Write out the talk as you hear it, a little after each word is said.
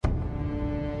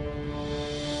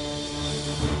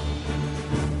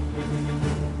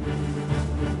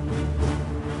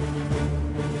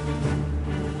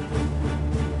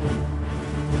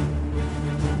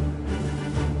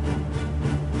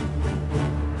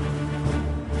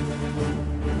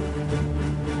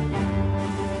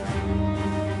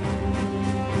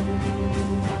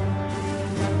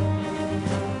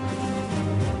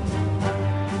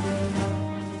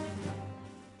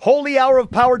Holy Hour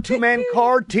of Power, two-man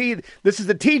car. This is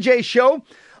the TJ Show.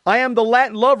 I am the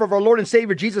Latin lover of our Lord and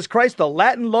Savior, Jesus Christ, the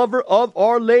Latin lover of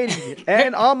Our Lady.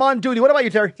 And I'm on duty. What about you,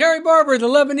 Terry? Terry Barber, the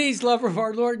Lebanese lover of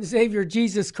our Lord and Savior,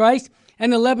 Jesus Christ,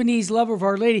 and the Lebanese lover of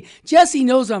Our Lady. Jesse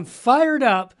knows I'm fired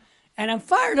up, and I'm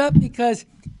fired up because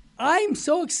I'm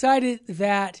so excited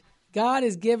that God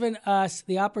has given us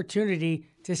the opportunity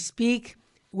to speak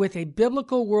with a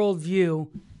biblical worldview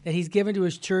that he's given to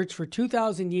his church for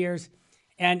 2,000 years.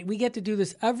 And we get to do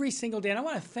this every single day. And I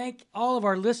want to thank all of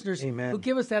our listeners who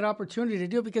give us that opportunity to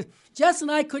do it, because Jess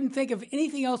and I couldn't think of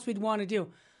anything else we'd want to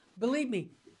do. Believe me,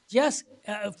 Jess,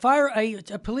 a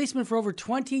policeman for over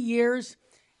 20 years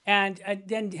and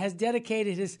then has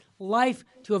dedicated his life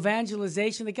to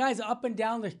evangelization. The guy's up and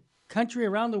down the country,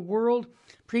 around the world,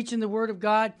 preaching the word of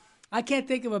God. I can't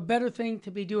think of a better thing to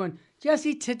be doing.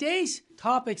 Jesse, today's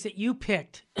topics that you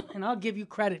picked, and I'll give you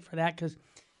credit for that because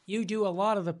you do a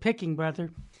lot of the picking, brother,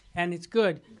 and it's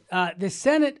good. The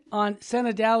Senate on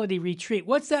Synodality Retreat.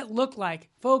 What's that look like?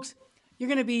 Folks, you're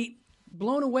going to be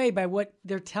blown away by what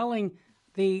they're telling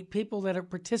the people that are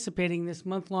participating in this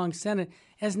month-long Senate.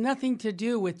 It has nothing to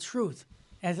do with truth.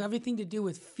 It has everything to do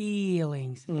with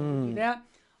feelings. See that?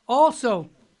 Also,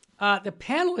 the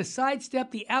panelists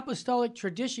sidestepped the apostolic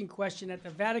tradition question at the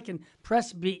Vatican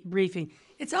press briefing.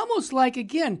 It's almost like,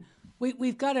 again,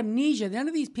 we've got amnesia. None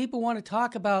of these people want to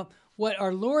talk about what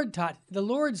our Lord taught, the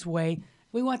Lord's way.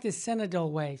 We want this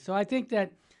synodal way. So I think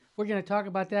that we're going to talk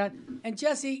about that. And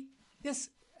Jesse, this,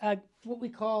 what we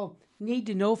call need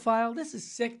to know file, this is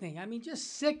sickening. I mean,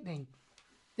 just sickening.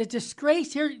 The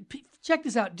disgrace here, check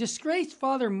this out, disgraced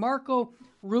Father Marco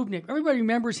Rubnik. Everybody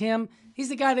remembers him. He's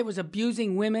the guy that was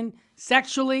abusing women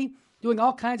sexually, doing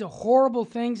all kinds of horrible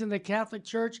things in the Catholic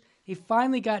Church. He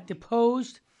finally got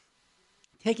deposed,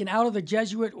 taken out of the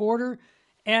Jesuit order.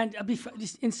 And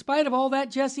in spite of all that,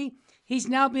 Jesse, he's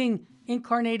now being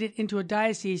incarnated into a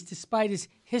diocese despite his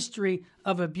history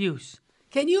of abuse.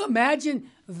 Can you imagine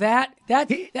that?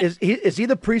 Is he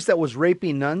the priest that was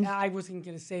raping nuns? I wasn't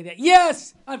going to say that.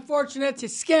 Yes, unfortunately, it's a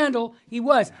scandal. He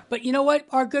was. But you know what?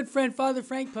 Our good friend, Father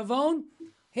Frank Pavone,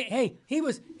 hey, he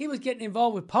was getting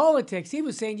involved with politics. He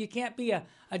was saying you can't be a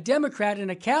Democrat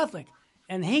and a Catholic.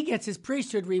 And he gets his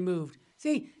priesthood removed.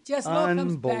 See, Jess, it all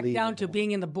comes back down to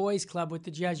being in the boys' club with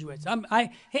the Jesuits.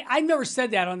 I've never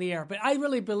said that on the air, but I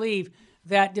really believe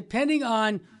that depending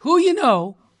on who you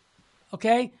know,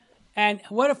 okay, and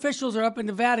what officials are up in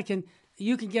the Vatican,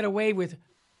 you can get away with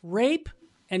rape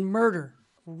and murder.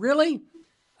 Really?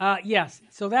 Yes.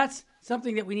 So that's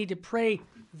something that we need to pray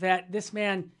that this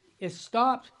man is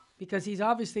stopped, because he's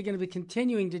obviously going to be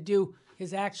continuing to do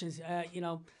his actions.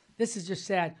 This is just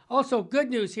sad. Also, good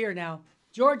news here now.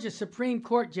 Georgia Supreme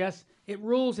Court, Jess, it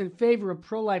rules in favor of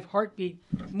pro-life heartbeat.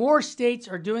 More states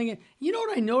are doing it. You know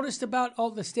what I noticed about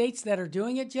all the states that are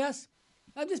doing it, Jess?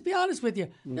 I'll just be honest with you.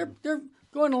 They're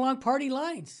going along party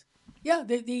lines. Yeah,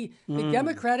 the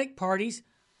Democratic Party's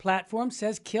platform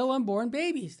says kill unborn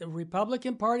babies. The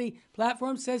Republican Party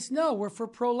platform says no, we're for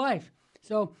pro-life.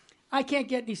 So I can't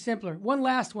get any simpler. One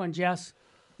last one, Jess.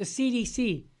 The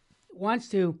CDC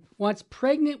wants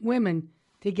pregnant women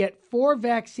to get 4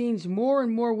 vaccines. More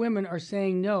and more women are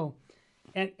saying no.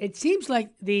 And it seems like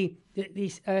the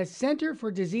Center for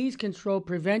Disease Control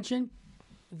Prevention,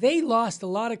 they lost a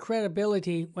lot of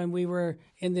credibility when we were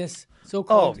in this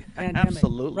so-called pandemic.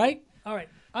 Absolutely. Right? All right.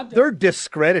 They're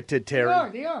discredited, Terry.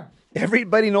 They are.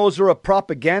 Everybody knows they're a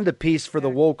propaganda piece for the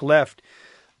woke left.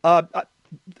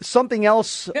 Something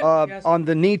else on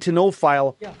the need to know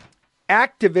file. Yeah.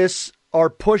 Activists are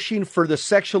pushing for the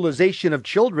sexualization of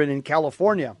children in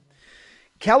California.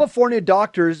 California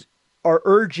doctors are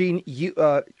urges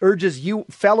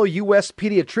fellow U.S.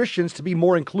 pediatricians to be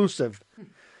more inclusive.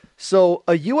 So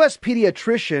a U.S.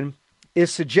 pediatrician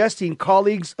is suggesting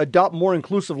colleagues adopt more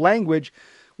inclusive language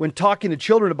when talking to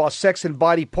children about sex and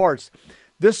body parts.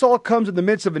 This all comes in the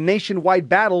midst of a nationwide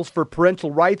battles for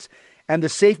parental rights and the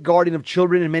safeguarding of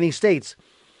children in many states.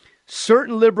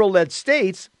 Certain liberal-led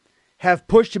states have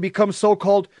pushed to become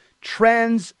so-called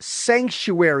trans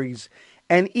sanctuaries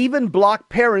and even block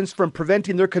parents from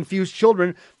preventing their confused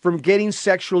children from getting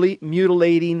sexually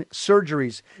mutilating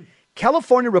surgeries.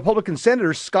 California Republican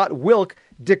Senator Scott Wilk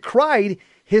decried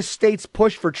his state's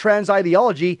push for trans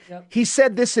ideology. Yep. He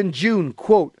said this in June,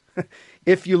 quote,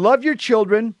 "If you love your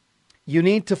children, you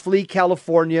need to flee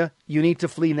California. You need to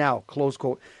flee now," close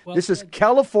quote. Well, this is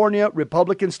California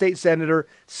Republican State Senator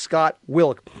Scott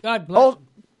Wilk. God bless him.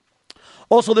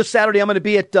 Also, this Saturday, I'm going to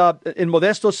be in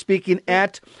Modesto speaking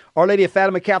at Our Lady of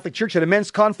Fatima Catholic Church at a men's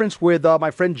conference with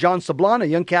my friend John Sablon, a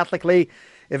young Catholic lay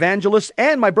evangelist.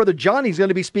 And my brother Johnny's going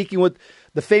to be speaking with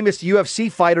the famous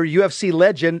UFC fighter, UFC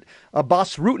legend,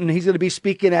 Bas Rutten. He's going to be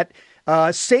speaking at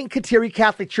St. Kateri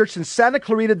Catholic Church in Santa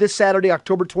Clarita this Saturday,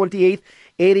 October 28th,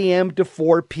 8 a.m. to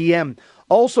 4 p.m.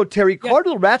 Also, Terry,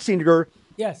 Cardinal Ratzinger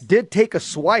did take a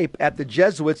swipe at the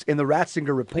Jesuits in the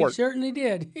Ratzinger report. He certainly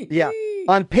did. Yeah.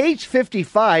 On page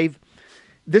 55,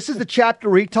 this is the chapter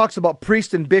where he talks about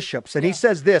priests and bishops. And he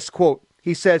says this, quote,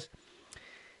 he says,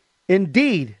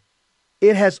 "Indeed,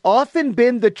 it has often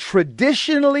been the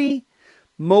traditionally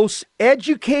most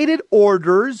educated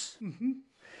orders,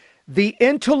 the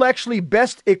intellectually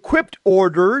best equipped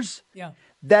orders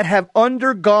that have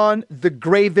undergone the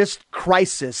gravest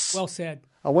crisis." Well said.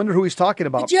 I wonder who he's talking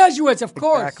about. The Jesuits, of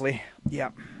course. Exactly. Yeah.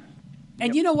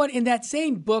 And you know what? In that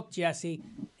same book, Jesse,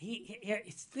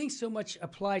 things so much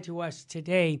apply to us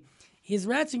today. His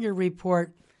Ratzinger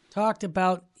report talked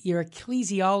about your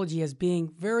ecclesiology as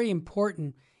being very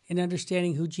important in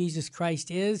understanding who Jesus Christ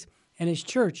is and his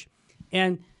church.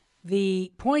 And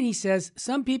the point, he says,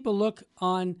 some people look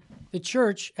on the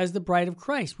church as the bride of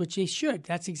Christ, which they should.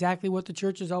 That's exactly what the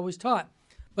church has always taught.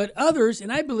 But others,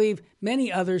 and I believe many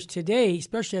others today,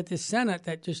 especially at this Synod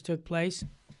that just took place,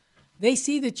 they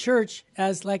see the church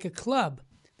as like a club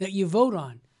that you vote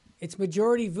on. It's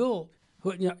majority vote.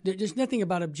 There's nothing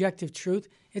about objective truth.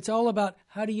 It's all about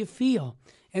how do you feel.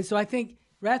 And so I think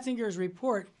Ratzinger's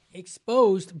report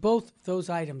exposed both those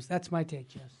items. That's my take,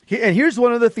 Jess. And here's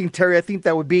one other thing, Terry, I think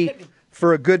that would be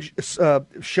for a good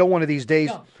show one of these days.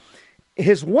 No.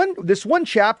 This one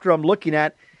chapter I'm looking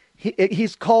at,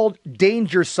 he's called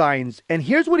Danger Signs. And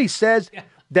here's what he says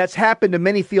that's happened to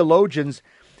many theologians.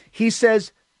 He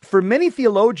says, for many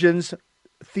theologians,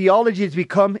 theology has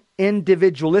become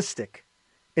individualistic.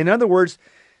 In other words,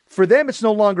 for them, it's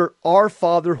no longer our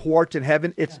Father who art in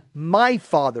heaven. It's my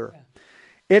Father.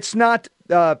 It's not,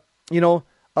 the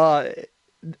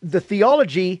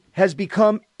theology has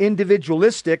become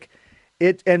individualistic,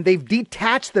 and they've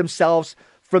detached themselves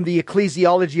from the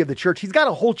ecclesiology of the church. He's got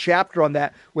a whole chapter on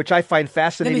that, which I find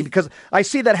fascinating because I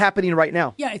see that happening right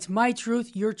now. Yeah, it's my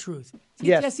truth, your truth. See,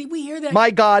 yes. Jesse, we hear that.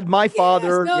 My God, my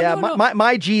Father,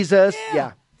 my Jesus.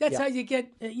 Yeah. That's how you get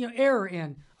error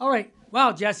in. All right.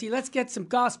 Wow, Jesse, let's get some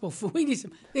gospel food. We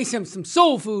need some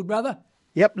soul food, brother.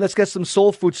 Yep, let's get some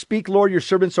soul food. Speak, Lord, your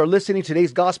servants are listening.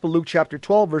 Today's gospel, Luke chapter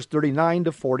 12, verse 39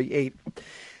 to 48.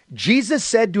 Jesus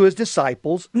said to his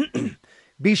disciples,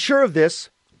 "Be sure of this,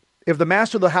 if the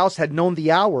master of the house had known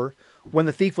the hour when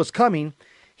the thief was coming,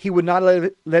 he would not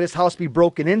let his house be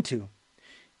broken into.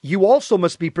 You also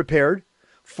must be prepared,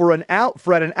 for at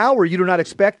an hour you do not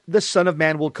expect the Son of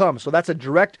Man will come." So that's a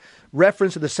direct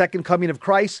reference to the second coming of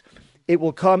Christ. It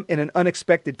will come in an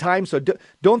unexpected time. So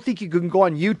don't think you can go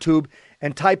on YouTube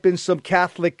and type in some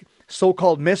Catholic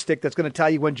so-called mystic that's going to tell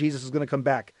you when Jesus is going to come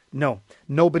back. No,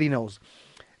 nobody knows.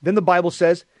 Then the Bible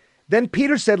says, "Then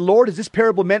Peter said, 'Lord, is this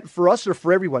parable meant for us or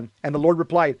for everyone?' And the Lord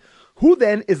replied, 'Who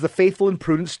then is the faithful and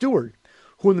prudent steward,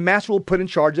 whom the master will put in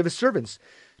charge of his servants,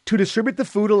 to distribute the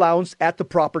food allowance at the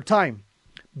proper time?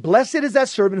 Blessed is that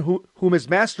servant whom his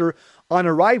master on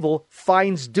arrival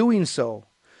finds doing so.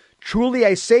 Truly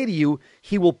I say to you,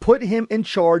 he will put him in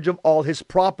charge of all his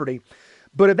property.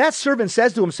 But if that servant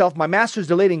says to himself, my master is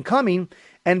delayed in coming,'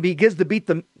 and begins to beat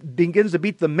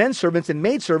the men servants and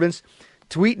maid servants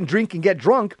to eat and drink and get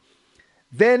drunk,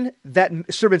 then that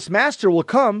servant's master will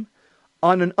come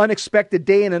on an unexpected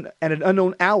day and an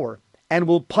unknown hour, and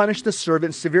will punish the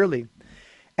servant severely,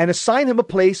 and assign him a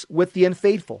place with the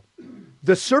unfaithful.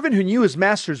 The servant who knew his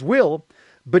master's will,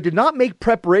 but did not make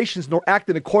preparations nor act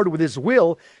in accord with his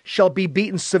will, shall be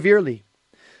beaten severely.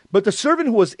 But the servant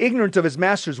who was ignorant of his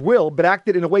master's will, but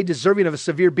acted in a way deserving of a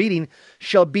severe beating,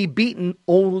 shall be beaten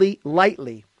only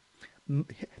lightly."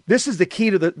 This is the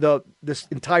key to this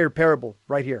entire parable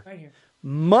right here.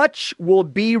 Much will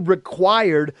be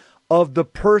required of the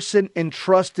person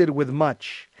entrusted with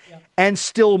much, and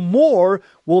still more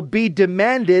will be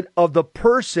demanded of the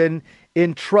person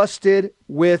entrusted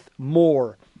with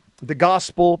more. The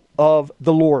gospel of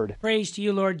the Lord. Praise to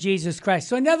you, Lord Jesus Christ.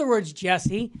 So in other words,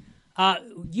 Jesse,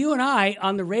 you and I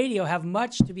on the radio have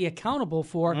much to be accountable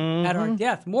for at our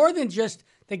death, more than just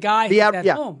the guy who's at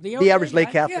home. The average lay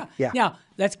Catholic. Yeah. Now,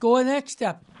 let's go to the next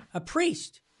step. A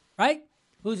priest, right,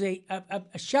 who's a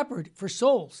shepherd for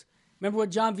souls. Remember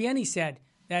what John Vianney said,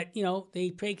 that,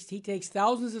 he takes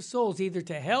thousands of souls either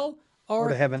to hell or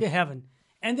to heaven.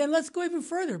 And then let's go even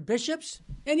further. Bishops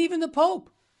and even the Pope.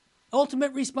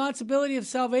 Ultimate responsibility of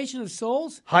salvation of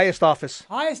souls. Highest office.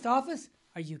 Highest office?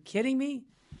 Are you kidding me?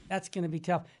 That's going to be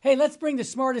tough. Hey, let's bring the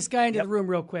smartest guy into the room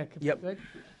real quick. Yep. Good.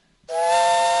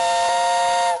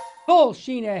 Full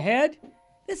sheen ahead.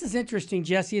 This is interesting,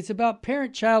 Jesse. It's about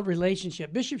parent-child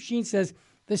relationship. Bishop Sheen says,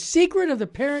 the secret of the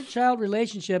parent-child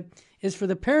relationship is for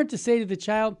the parent to say to the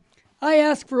child, I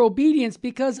ask for obedience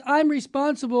because I'm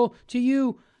responsible to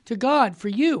you, to God, for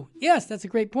you. Yes, that's a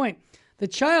great point. The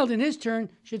child, in his turn,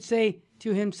 should say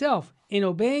to himself, in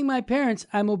obeying my parents,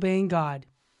 I'm obeying God,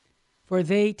 for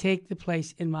they take the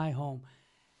place in my home.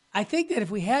 I think that if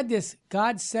we had this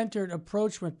God-centered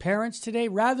approach with parents today,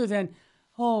 rather than,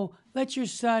 oh, let your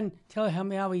son tell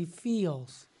him how he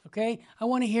feels, okay? I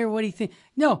want to hear what he thinks.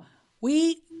 No,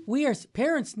 we as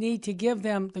parents need to give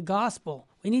them the gospel.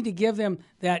 We need to give them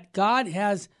that God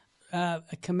has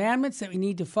commandments that we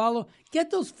need to follow.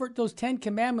 Get those 10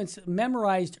 commandments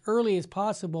memorized early as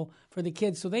possible for the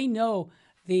kids so they know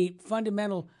the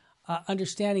fundamental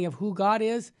understanding of who God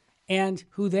is and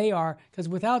who they are, because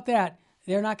without that,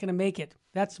 they're not going to make it.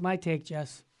 That's my take,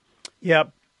 Jess. Yeah.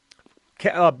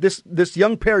 This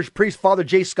young parish priest, Father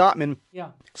J. Scott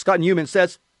Newman,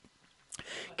 says,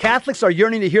 Catholics are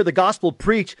yearning to hear the gospel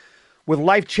preached with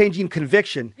life-changing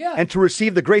conviction and to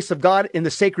receive the grace of God in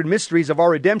the sacred mysteries of our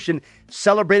redemption,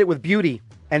 celebrated with beauty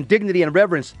and dignity and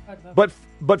reverence.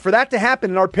 But for that to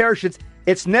happen in our parishes,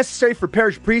 it's necessary for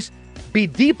parish priests be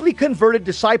deeply converted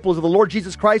disciples of the Lord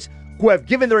Jesus Christ who have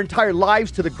given their entire lives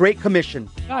to the Great Commission.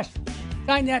 Gosh,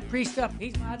 sign that priest up.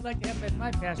 I'd like to have him as my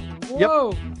pastor.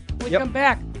 Whoa! When we come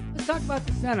back, let's talk about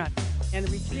the Synod and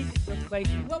the retreat that took place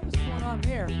and what was going on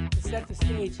there to set the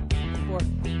stage for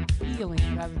healing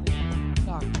rather than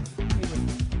talk.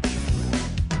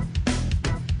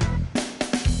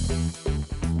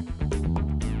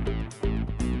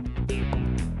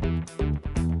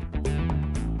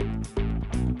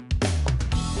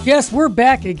 Yes, we're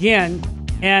back again,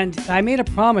 and I made a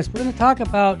promise. We're going to talk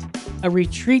about a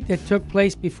retreat that took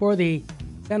place before the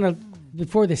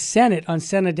Senate on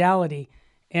synodality,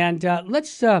 and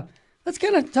let's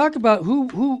kind of talk about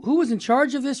who was in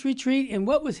charge of this retreat and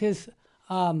what was his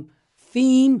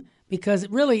theme, because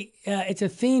really it's a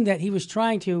theme that he was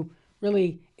trying to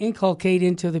really inculcate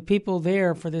into the people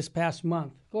there for this past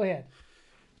month. Go ahead,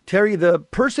 Terry. The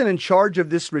person in charge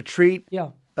of this retreat,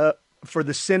 for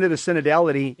the Synod of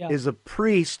Synodality, is a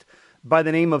priest by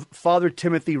the name of Father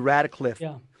Timothy Radcliffe.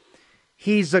 Yeah.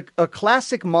 He's a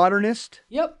classic modernist.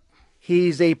 Yep.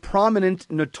 He's a prominent,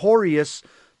 notorious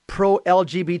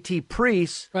pro-LGBT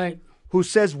priest, right, who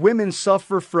says women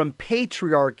suffer from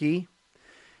patriarchy.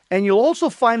 And you'll also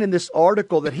find in this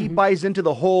article that he buys into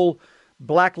the whole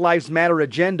Black Lives Matter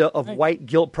agenda of white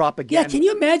guilt propaganda. Yeah, can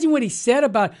you imagine what he said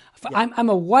about, I'm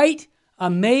a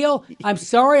male, I'm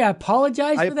sorry, I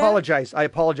apologize for that? I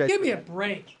apologize. Give me a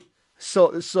break.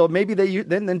 So maybe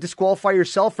then disqualify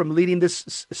yourself from leading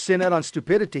this synod on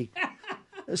stupidity.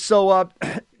 So,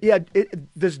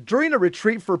 during a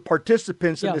retreat for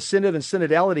participants in the Synod and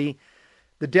Synodality,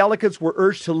 the delegates were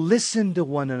urged to listen to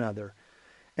one another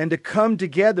and to come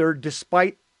together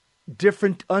despite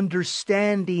different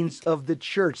understandings of the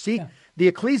church. See,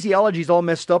 the ecclesiology is all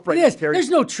messed up right now, Terry. There's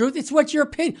no truth. It's what's your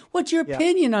opinion. What's your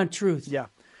opinion on truth? Yeah.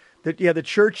 The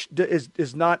church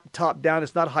is not top down.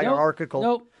 It's not hierarchical.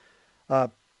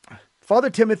 Nope. Father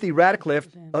Timothy Radcliffe,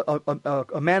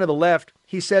 a man of the left,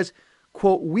 he says,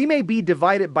 quote, we may be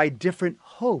divided by different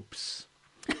hopes.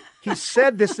 He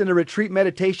said this in a retreat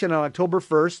meditation on October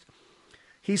 1st.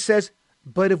 He says,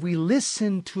 but if we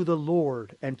listen to the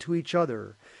Lord and to each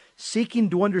other, seeking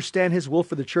to understand his will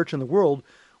for the church and the world,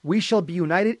 we shall be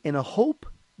united in a hope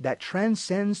that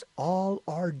transcends all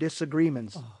our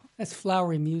disagreements. Oh, that's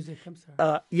flowery music. I'm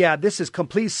sorry. This is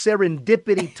complete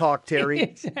serendipity talk, Terry.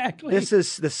 Exactly. This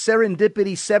is the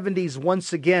serendipity 70s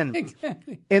once again.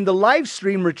 Exactly. In the live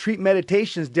stream retreat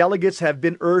meditations, delegates have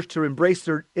been urged to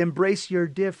embrace your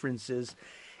differences,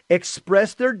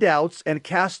 express their doubts, and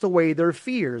cast away their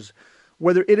fears.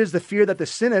 Whether it is the fear that the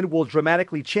Synod will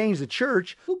dramatically change the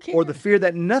church or the fear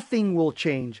that nothing will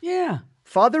change. Yeah.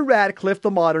 Father Radcliffe,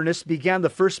 the modernist, began the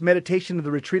first meditation of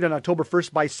the retreat on October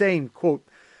 1st by saying, quote,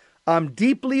 I'm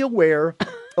deeply aware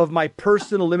of my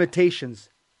personal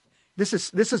limitations. This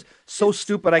is so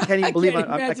stupid. I can't even believe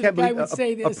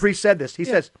a priest said this. He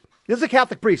says, this is a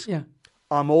Catholic priest. Yeah.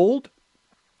 I'm old,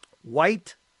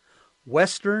 white,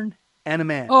 Western, and a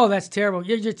man. Oh, that's terrible.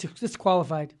 You're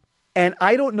disqualified. And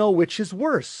I don't know which is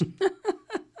worse.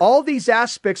 All these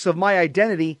aspects of my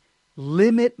identity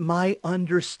limit my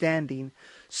understanding.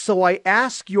 So I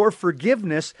ask your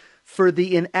forgiveness for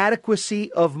the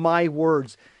inadequacy of my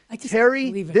words.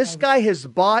 Terry, this guy has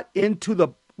bought into the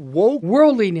woke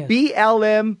worldliness,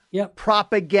 BLM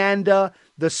propaganda,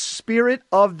 the spirit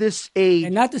of this age.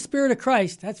 And not the spirit of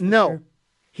Christ, that's for sure.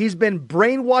 He's been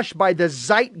brainwashed by the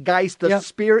zeitgeist, the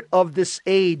spirit of this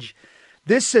age.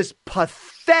 This is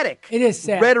pathetic. It is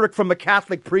sad. Rhetoric from a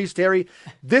Catholic priest, Harry.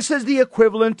 This is the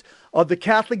equivalent of the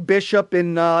Catholic bishop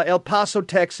in El Paso,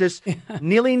 Texas,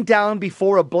 kneeling down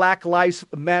before a Black Lives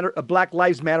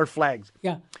Matter flags.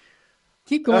 Yeah.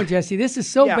 Keep going, Jesse. This is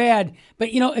so bad. But,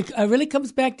 it really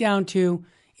comes back down to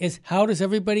is how does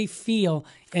everybody feel?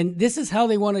 And this is how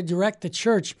they want to direct the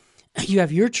church. You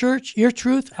have your church, your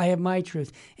truth. I have my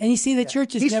truth. And you see, the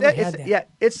church has never had that. Yeah,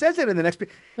 it says it in the next.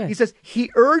 He says,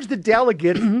 he urged the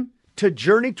delegate to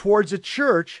journey towards a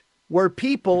church where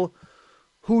people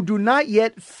who do not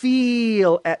yet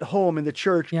feel at home in the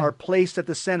church are placed at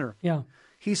the center. Yeah.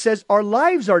 He says, our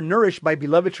lives are nourished by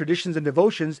beloved traditions and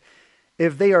devotions.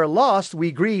 If they are lost,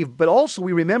 we grieve, but also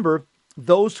we remember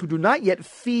those who do not yet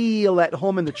feel at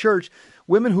home in the church,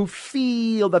 women who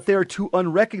feel that they are too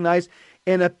unrecognized,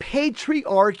 and a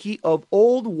patriarchy of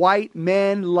old white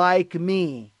men like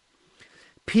me.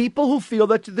 People who feel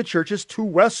that the church is too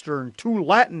Western, too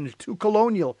Latin, too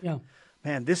colonial. Yeah.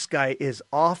 Man, this guy is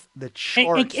off the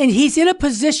charts. And he's in a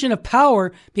position of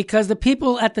power because the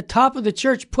people at the top of the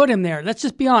church put him there. Let's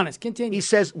just be honest. Continue. He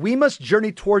says, we must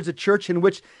journey towards a church in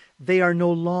which they are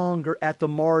no longer at the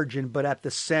margin, but at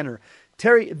the center.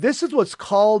 Terry, this is what's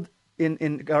called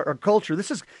in our culture.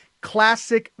 This is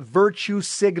classic virtue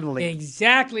signaling.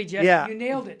 Exactly, Jeff. Yeah. You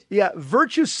nailed it. Yeah.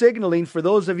 Virtue signaling, for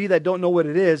those of you that don't know what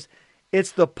it is,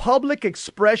 it's the public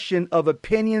expression of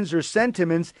opinions or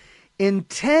sentiments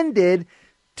intended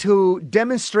to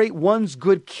demonstrate one's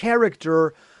good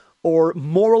character or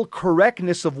moral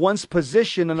correctness of one's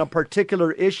position on a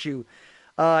particular issue.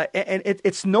 And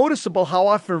it's noticeable how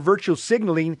often virtue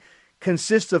signaling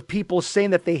consists of people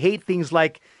saying that they hate things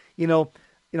like,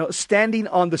 standing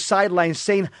on the sidelines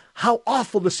saying how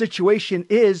awful the situation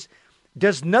is,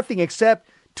 does nothing except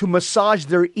to massage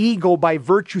their ego by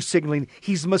virtue signaling.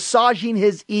 He's massaging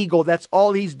his ego. That's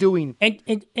all he's doing.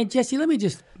 And Jesse, let me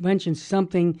just mention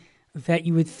something that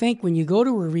you would think when you go to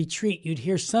a retreat, you'd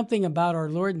hear something about our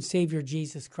Lord and Savior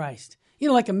Jesus Christ.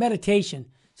 Like a meditation.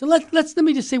 So let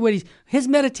me just say what his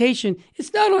meditation,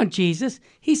 it's not on Jesus.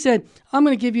 He said, I'm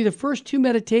going to give you the first two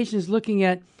meditations looking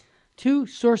at two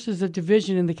sources of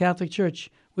division in the Catholic Church,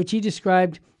 which he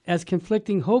described as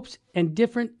conflicting hopes and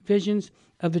different visions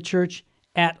of the church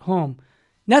at home.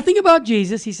 Nothing about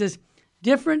Jesus. He says,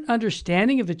 different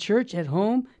understanding of the church at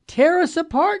home tear us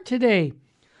apart today.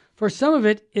 For some of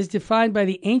it is defined by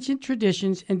the ancient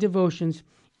traditions and devotions,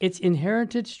 its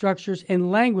inherited structures and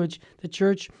language, the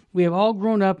church we have all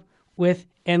grown up with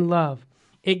and love.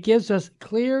 It gives us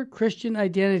clear Christian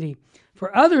identity.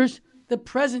 For others, the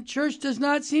present church does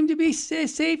not seem to be a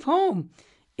safe home.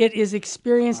 It is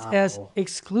experienced as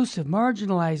exclusive,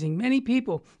 marginalizing many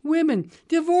people, women,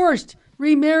 divorced,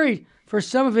 remarried. For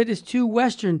some of it is too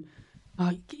Western.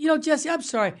 Jesse, I'm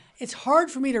sorry. It's hard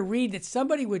for me to read that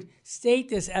somebody would state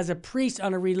this as a priest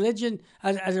on a religion,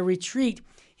 as a retreat.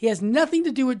 He has nothing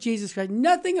to do with Jesus Christ,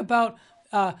 nothing about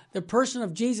the person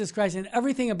of Jesus Christ, and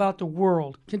everything about the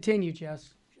world. Continue,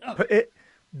 Jess.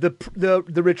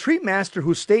 The retreat master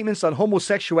whose statements on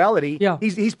homosexuality,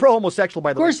 he's pro-homosexual,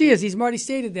 by the way. Of course he is. He's already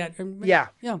stated that.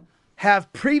 Yeah.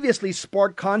 Have previously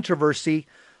sparked controversy,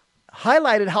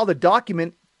 highlighted how the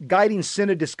document guiding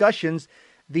synod discussions,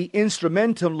 the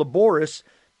Instrumentum Laboris,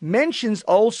 mentions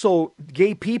also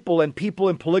gay people and people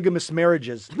in polygamous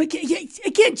marriages. But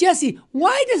again, Jesse,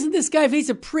 why doesn't this guy, if he's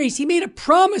a priest, he made a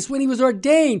promise when he was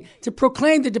ordained to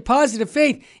proclaim the deposit of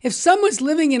faith. If someone's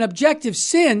living in objective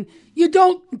sin, you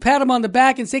don't pat him on the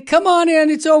back and say, come on in,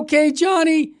 it's okay,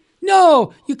 Johnny.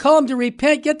 No, you call them to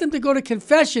repent, get them to go to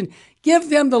confession,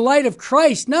 give them the light of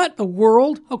Christ, not the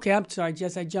world. Okay, I'm sorry,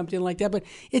 Jess, I jumped in like that, but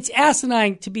it's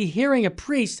asinine to be hearing a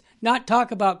priest not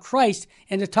talk about Christ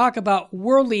and to talk about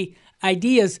worldly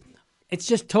ideas. It's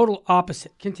just total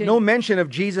opposite. Continue. No mention of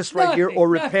Jesus right here, or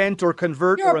repent, or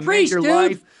convert, or amend your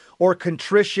life, or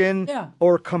contrition,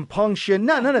 or compunction.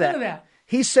 None of that.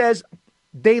 He says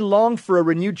they long for a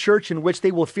renewed church in which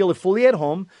they will feel fully at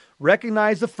home,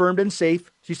 recognized, affirmed, and safe.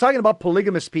 He's talking about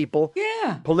polygamous people.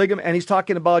 Yeah. And he's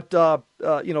talking about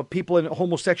people in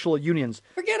homosexual unions.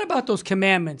 Forget about those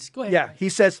commandments. Go ahead. Yeah. He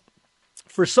says,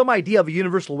 for some idea of a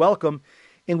universal welcome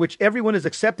in which everyone is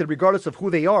accepted regardless of who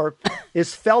they are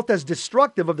is felt as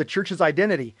destructive of the church's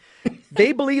identity.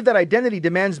 They believe that identity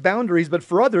demands boundaries, but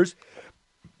for others,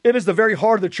 it is the very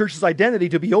heart of the church's identity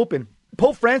to be open.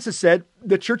 Pope Francis said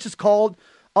the church is called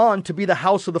on to be the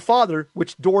house of the Father,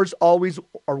 which doors always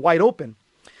are wide open.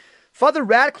 Father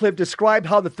Radcliffe described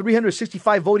how the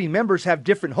 365 voting members have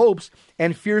different hopes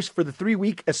and fears for the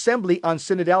 3-week assembly on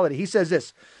synodality. He says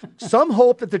this, some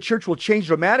hope that the church will change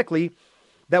dramatically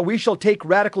that we shall take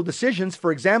radical decisions,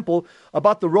 for example,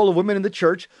 about the role of women in the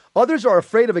church. Others are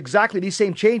afraid of exactly these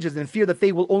same changes and fear that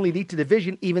they will only lead to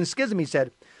division, even schism, he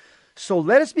said. So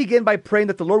let us begin by praying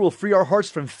that the Lord will free our hearts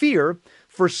from fear.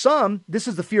 For some, this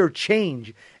is the fear of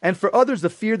change. And for others, the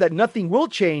fear that nothing will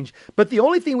change. But the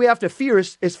only thing we have to fear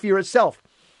is fear itself.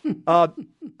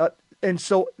 And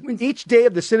so each day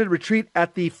of the Synod retreat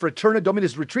at the Fraterna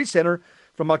Dominis Retreat Center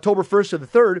from October 1st to the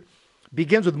 3rd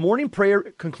begins with morning prayer,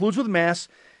 concludes with Mass.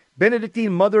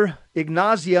 Benedictine Mother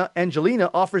Ignazia Angelina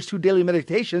offers 2 daily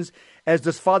meditations, as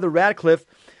does Father Radcliffe.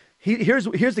 Here's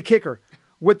the kicker.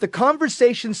 With the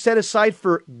conversation set aside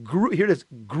for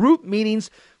group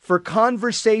meetings for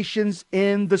conversations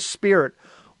in the Spirit.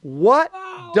 What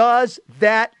does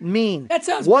that mean? That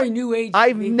sounds very New Age.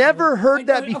 I've never heard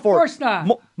that before. Of course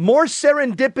not. More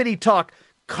serendipity talk.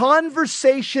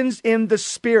 Conversations in the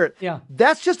Spirit. Yeah.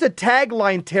 That's just a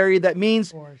tagline, Terry, that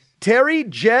means, Terry,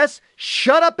 Jess,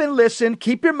 shut up and listen.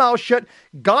 Keep your mouth shut.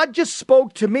 God just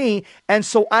spoke to me, and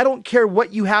so I don't care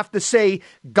what you have to say.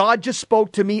 God just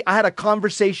spoke to me. I had a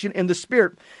conversation in the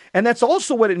Spirit. And that's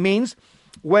also what it means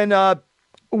when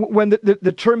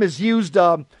the term is used,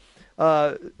 the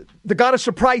God of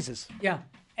surprises. Yeah.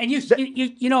 And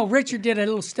you know, Richard did a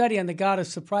little study on the God of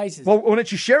surprises. Well, why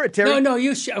don't you share it, Terry? No,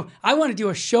 you show. I want to do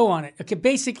a show on it. Okay,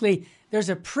 basically, there's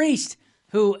a priest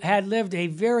who had lived a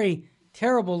very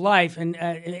terrible life and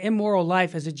immoral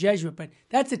life as a Jesuit, but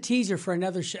that's a teaser for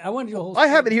another show. I want to do a whole. I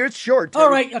have it here. It's short, Terry.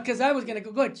 All right, because I was going to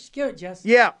go. Good, give it, Jess.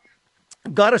 Yeah,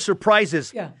 God of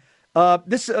surprises. Yeah.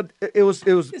 It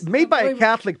was made by a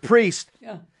Catholic priest.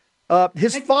 Yeah.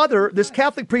 This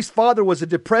Catholic priest's father was a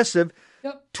depressive.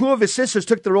 Yep. 2 of his sisters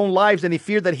took their own lives, and he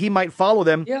feared that he might follow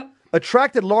them. Yep.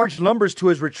 Attracted large numbers to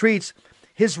his retreats.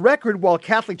 His record while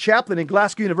Catholic chaplain in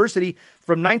Glasgow University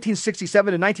from 1967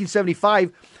 to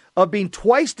 1975 of being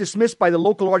twice dismissed by the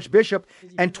local archbishop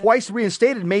and twice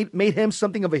reinstated made him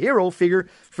something of a hero figure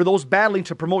for those battling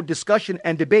to promote discussion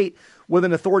and debate with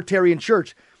an authoritarian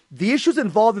church. The issues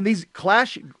involved in these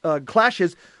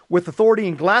clashes with authority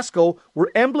in Glasgow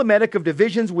were emblematic of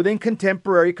divisions within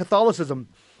contemporary Catholicism.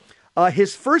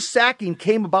 His first sacking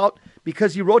came about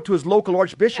because he wrote to his local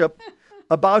archbishop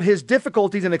about his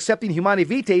difficulties in accepting Humanae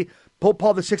Vitae, Pope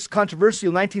Paul VI's controversial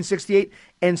 1968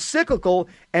 encyclical,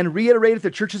 and reiterated the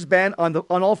Church's ban on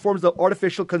all forms of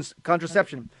artificial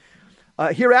contraception.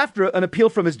 Hereafter, an appeal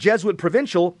from his Jesuit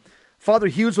provincial, Father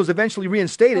Hughes, was eventually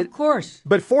reinstated. Of course.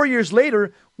 But 4 years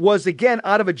later was again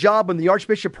out of a job when the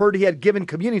archbishop heard he had given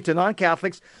communion to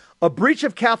non-Catholics, a breach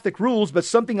of Catholic rules, but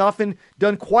something often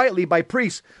done quietly by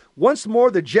priests. Once more,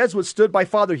 the Jesuits stood by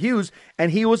Father Hughes,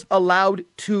 and he was allowed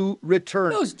to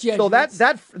return. Those Jesuits. So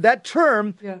that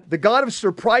term, Yeah. the God of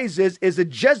surprises, is a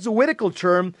Jesuitical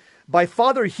term by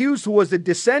Father Hughes, who was a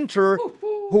dissenter,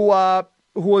 who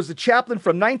was a chaplain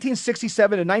from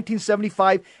 1967 to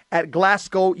 1975 at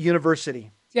Glasgow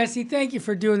University. Jesse, thank you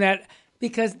for doing that,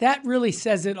 because that really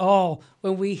says it all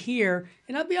when we hear,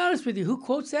 and I'll be honest with you, who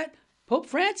quotes that? Pope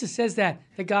Francis says that,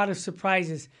 the God of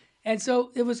surprises. And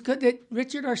so it was good that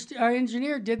Richard, our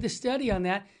engineer, did the study on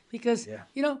that, because,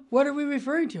 what are we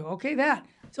referring to? Okay, that.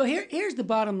 So here's the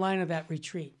bottom line of that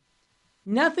retreat.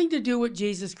 Nothing to do with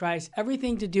Jesus Christ,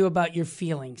 everything to do about your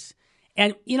feelings.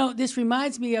 And, this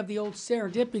reminds me of the old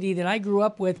serendipity that I grew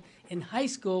up with in high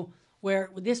school, where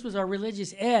this was our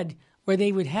religious ed, where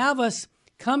they would have us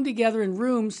come together in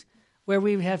rooms where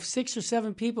we would have 6 or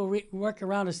 7 people work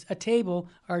around a table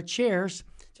or chairs,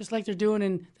 just like they're doing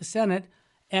in the Senate,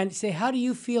 and say, how do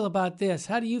you feel about this?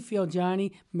 How do you feel,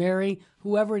 Johnny, Mary,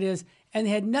 whoever it is? And it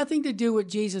had nothing to do with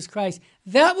Jesus Christ.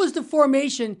 That was the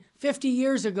formation 50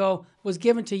 years ago was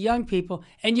given to young people.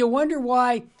 And you wonder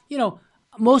why,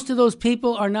 most of those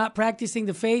people are not practicing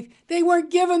the faith. They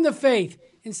weren't given the faith.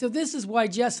 And so this is why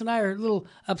Jess and I are a little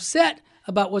upset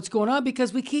about what's going on,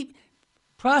 because we keep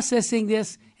processing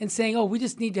this and saying, we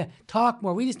just need to talk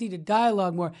more. We just need to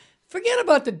dialogue more. Forget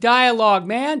about the dialogue,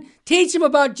 man. Teach them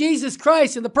about Jesus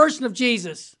Christ and the person of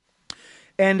Jesus.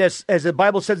 And as the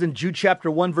Bible says in Jude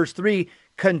chapter 1, verse 3,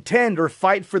 contend or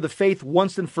fight for the faith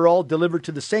once and for all delivered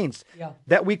to the saints. Yeah.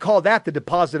 That we call that the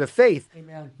deposit of faith.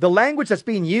 Amen. The language that's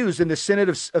being used in the Synod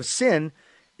of Sin,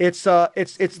 it's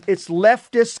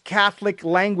leftist Catholic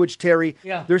language, Terry.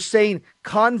 Yeah. They're saying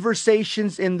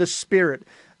conversations in the Spirit.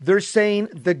 They're saying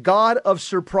the God of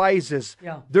surprises.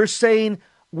 Yeah. They're saying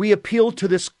we appeal to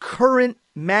this current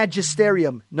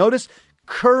magisterium. Notice,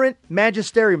 current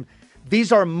magisterium.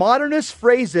 These are modernist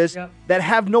phrases that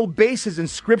have no basis in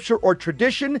scripture or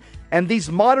tradition, and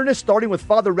these modernists, starting with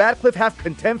Father Radcliffe, have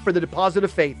contempt for the deposit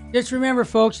of faith. Just remember,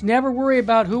 folks, never worry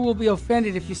about who will be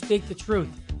offended if you speak the truth.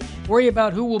 Worry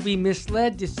about who will be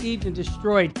misled, deceived, and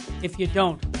destroyed if you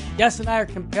don't. Jess and I are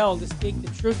compelled to speak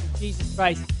the truth of Jesus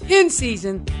Christ in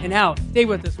season and out. Stay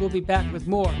with us. We'll be back with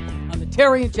more on the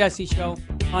Terry and Jesse Show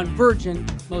on Virgin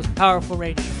Most Powerful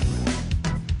Radio.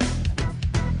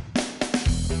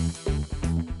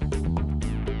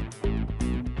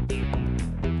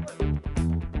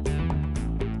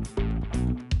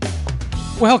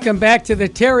 Welcome back to the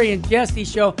Terry and Jesse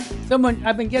Show.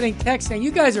 I've been getting texts saying,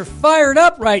 you guys are fired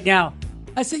up right now.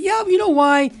 I said, yeah, you know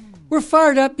why? We're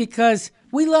fired up because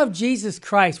we love Jesus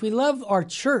Christ. We love our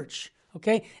church,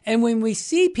 okay? And when we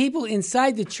see people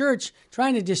inside the church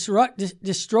trying to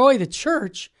destroy the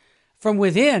church from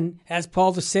within, as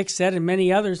Paul VI said and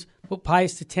many others, Pope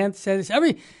Pius X said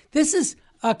this is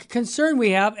a concern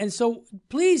we have. And so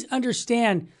please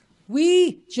understand,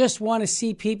 we just want to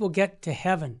see people get to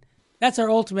heaven. That's our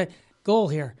ultimate goal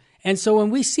here. And so when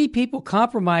we see people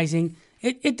compromising,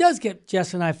 it does get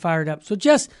Jess and I fired up. So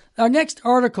Jess, our next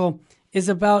article is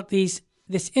about this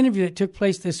interview that took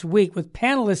place this week with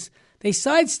panelists. They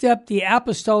sidestepped the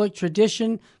apostolic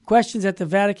tradition, questions at the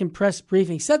Vatican press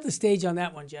briefing. Set the stage on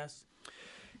that one, Jess.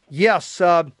 Yes.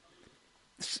 So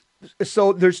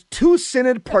there's two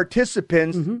Synod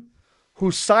participants who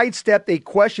sidestepped a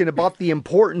question about the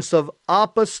importance of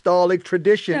apostolic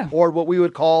tradition, or what we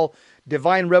would call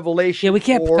divine revelation. Yeah, we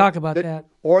can't talk about that.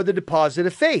 Or the deposit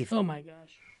of faith. Oh, my gosh.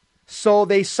 So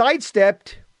they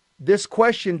sidestepped this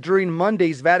question during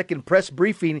Monday's Vatican press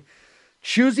briefing,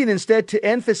 choosing instead to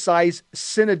emphasize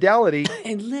synodality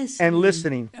and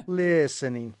listening.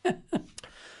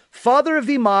 Father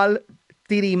Vimal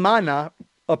Tirimana,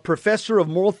 a professor of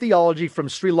moral theology from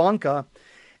Sri Lanka,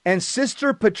 and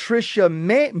Sister Patricia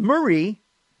Murray,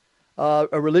 a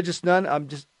religious nun,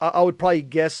 I would probably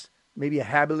guess maybe a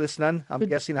habitless nun.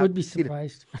 Would be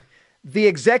surprised. The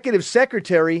executive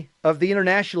secretary of the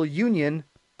International Union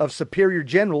of Superior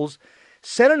Generals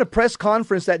said in a press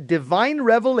conference that divine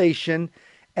revelation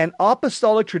and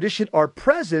apostolic tradition are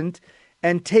present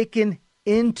and taken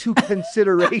into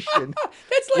consideration.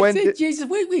 That's like saying Jesus.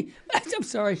 I'm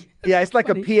sorry. Yeah, it's like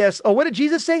funny. A PS. Oh, what did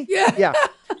Jesus say? Yeah.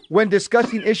 When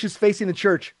discussing issues facing the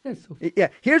church. So yeah.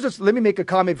 Let me make a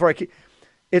comment before I keep.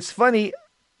 It's funny.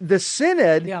 The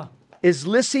Synod is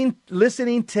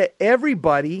listening to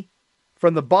everybody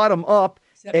from the bottom up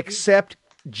except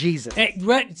Jesus. Hey,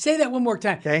 say that one more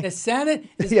time. Okay. The Synod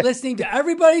is listening to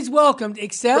everybody's welcomed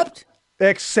except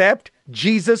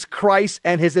Jesus Christ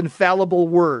and his infallible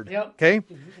word. Yep. Okay.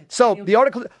 So the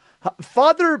article,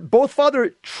 both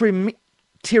Father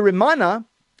Tirimana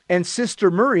and Sister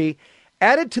Murray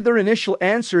added to their initial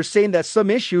answers, saying that some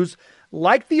issues,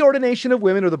 like the ordination of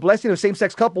women or the blessing of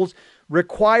same-sex couples,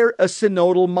 require a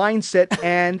synodal mindset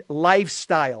and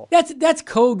lifestyle. That's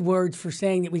code words for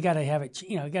saying that we got to have it.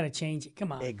 We got to change it.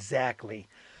 Come on. Exactly.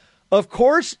 Of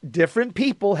course, different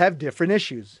people have different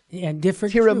issues. And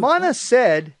different. Tirimana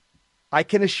said, "I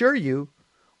can assure you,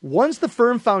 once the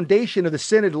firm foundation of the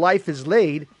Synod life is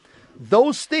laid,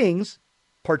 those things,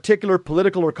 particular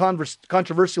political or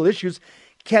controversial issues,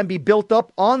 can be built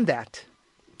up on that.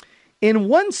 In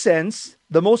one sense,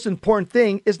 the most important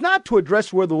thing is not to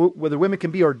address whether women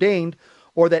can be ordained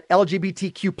or that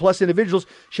LGBTQ plus individuals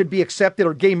should be accepted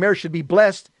or gay marriage should be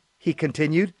blessed," he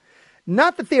continued.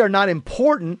 "Not that they are not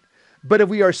important, but if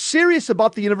we are serious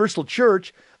about the universal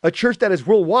church, a church that is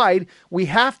worldwide, we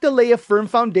have to lay a firm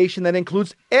foundation that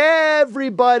includes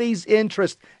everybody's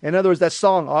interest." In other words, that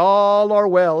song, "All are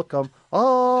welcome,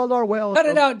 all are welcome."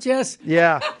 Cut it out, Jess.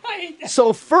 Yeah.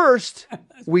 So first,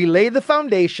 we lay the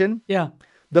foundation. Yeah.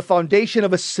 The foundation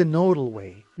of a synodal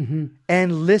way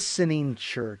and listening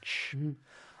church.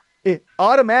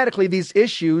 Automatically, these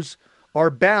issues are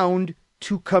bound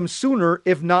to come sooner,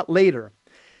 if not later.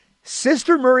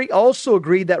 Sister Murray also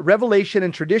agreed that revelation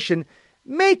and tradition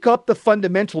make up the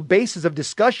fundamental basis of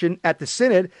discussion at the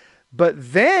Synod, but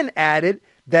then added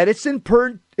that it's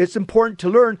important to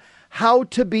learn how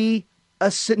to be a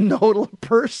synodal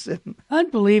person.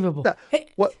 Unbelievable. They're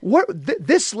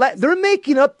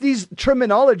making up these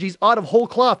terminologies out of whole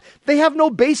cloth. They have no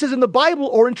basis in the Bible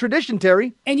or in tradition,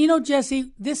 Terry. And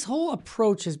Jesse, this whole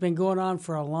approach has been going on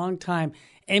for a long time,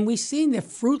 and we've seen the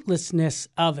fruitlessness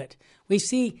of it. We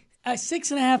see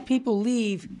 6.5 people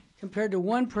leave compared to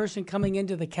one person coming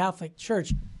into the Catholic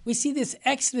Church. We see this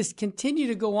exodus continue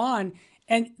to go on,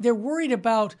 and they're worried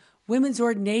about women's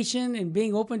ordination and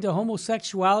being open to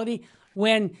homosexuality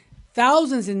when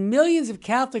thousands and millions of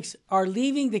Catholics are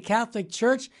leaving the Catholic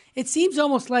Church. It seems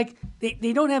almost like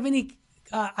they don't have any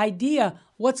idea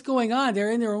what's going on.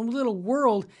 They're in their own little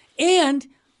world. And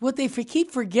what they keep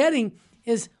forgetting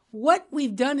is what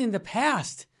we've done in the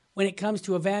past. when it comes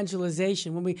to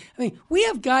evangelization. We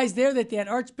have guys there that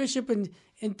Archbishop in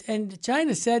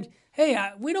China said,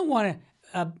 hey, we don't want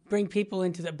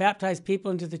to baptize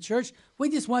people into the church. We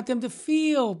just want them to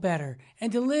feel better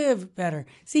and to live better.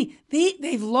 See,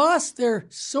 they've lost their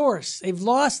source. They've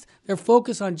lost their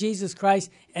focus on Jesus Christ,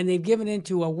 and they've given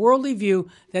into a worldly view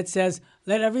that says,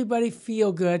 let everybody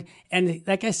feel good. And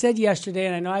like I said yesterday,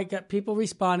 and I know I got people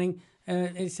responding,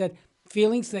 and they said,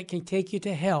 feelings that can take you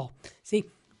to hell. See,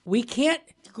 we can't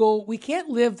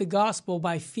live the gospel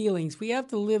by feelings. We have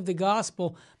to live the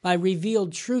gospel by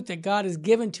revealed truth that God has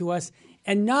given to us,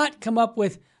 and not come up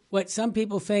with what some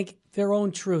people think their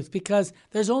own truth, because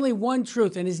there's only one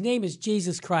truth, and his name is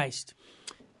Jesus Christ.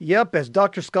 Yep, as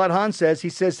Dr. Scott Hahn says, he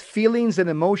says feelings and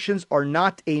emotions are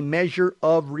not a measure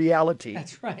of reality.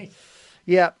 That's right.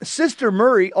 Yeah, Sister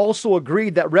Murray also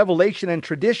agreed that revelation and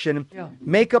tradition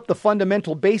make up the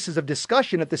fundamental basis of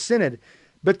discussion at the Synod,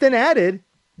 but then added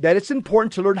that it's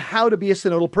important to learn how to be a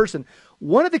synodal person.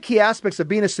 One of the key aspects of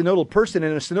being a synodal person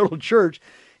in a synodal church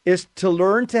is to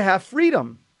learn to have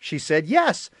freedom. She said,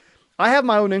 yes, I have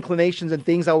my own inclinations and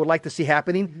things I would like to see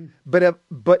happening, but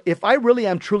if I really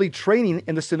am truly training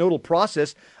in the synodal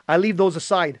process, I leave those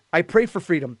aside. I pray for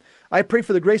freedom. I pray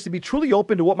for the grace to be truly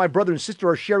open to what my brother and sister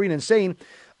are sharing and saying.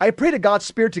 I pray to God's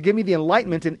Spirit to give me the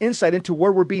enlightenment and insight into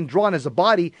where we're being drawn as a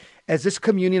body, as this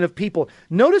communion of people.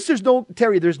 Notice there's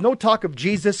no talk of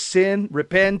Jesus, sin,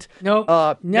 repent,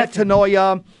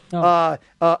 metanoia,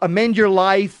 amend your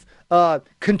life,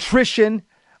 contrition.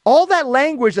 All that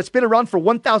language that's been around for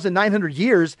 1,900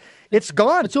 years, it's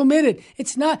gone. It's omitted.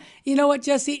 It's not, you know what,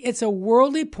 Jesse? It's a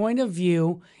worldly point of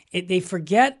view. They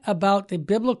forget about the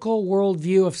biblical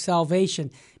worldview of salvation,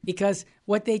 because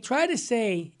what they try to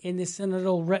say in this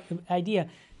synodal idea,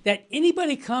 that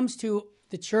anybody comes to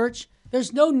the church,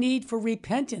 there's no need for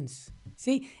repentance.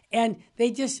 See? And they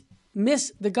just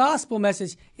miss the gospel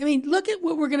message. I mean, look at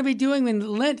what we're going to be doing in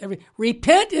Lent.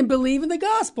 Repent and believe in the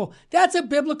gospel. That's a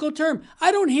biblical term.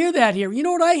 I don't hear that here. You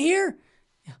know what I hear?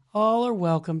 All are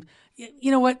welcomed.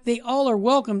 You know what? They all are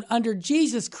welcomed under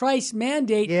Jesus Christ's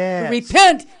mandate to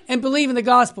repent and believe in the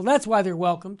gospel. That's why they're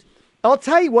welcomed. I'll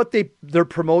tell you what they're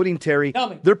promoting, Terry. Tell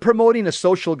me. They're promoting a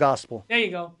social gospel. There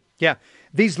you go. Yeah.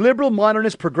 These liberal,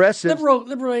 modernist, progressives.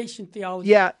 Liberation theology.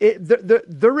 Yeah.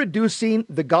 They're reducing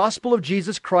the gospel of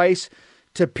Jesus Christ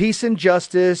to peace and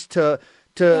justice, to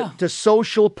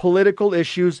social, political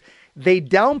issues. They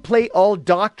downplay all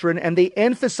doctrine and they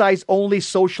emphasize only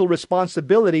social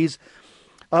responsibilities.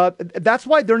 That's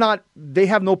why they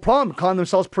have no problem calling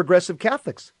themselves progressive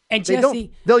Catholics. And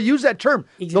Jesse, they'll use that term.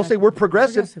 Exactly. They'll say we're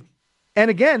progressive. And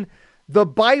again, the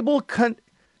Bible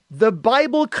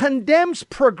condemns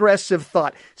progressive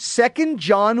thought. 2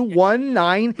 John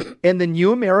 1:9 in the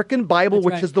New American Bible,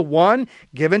 which is the one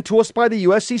given to us by the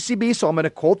USCCB. So I'm going to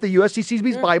quote the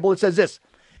USCCB's Bible. It says this: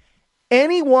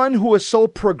 anyone who is so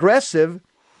progressive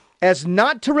as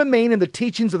not to remain in the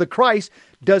teachings of the Christ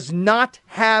does not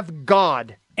have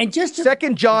God. And just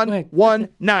 2 John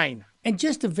 1:9. And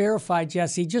just to verify,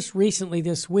 Jesse, just recently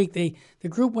this week, the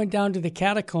group went down to the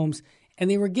catacombs and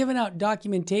they were giving out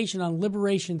documentation on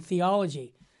liberation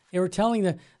theology. They were telling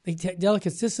the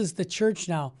delegates, this is the church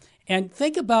now. And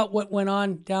think about what went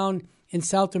on down in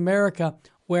South America,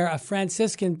 where a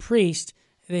Franciscan priest,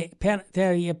 the Pan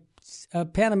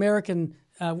American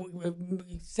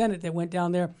Senate that went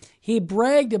down there, he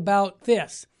bragged about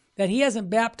this, that he hasn't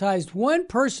baptized one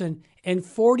person in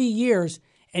 40 years,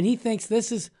 and he thinks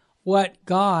this is what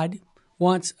God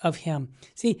wants of him.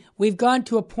 See, we've gone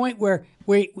to a point where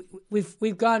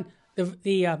we've gone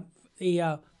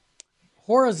the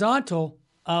horizontal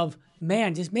of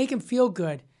man, just make him feel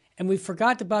good, and we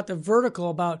forgot about the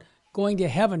vertical, about going to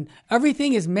heaven.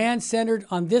 Everything is man-centered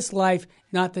on this life,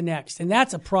 not the next, and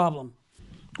that's a problem.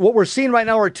 What we're seeing right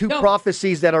now are two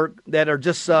prophecies that are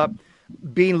just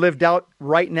being lived out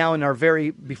right now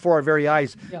before our very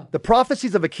eyes. Yeah. The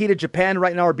prophecies of Akita, Japan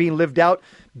right now are being lived out.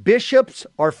 Bishops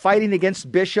are fighting against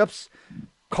bishops,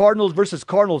 cardinals versus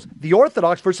cardinals, the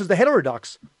Orthodox versus the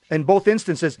heterodox. In both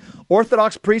instances,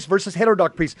 Orthodox priests versus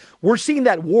heterodox priests. We're seeing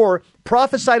that war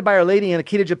prophesied by Our Lady in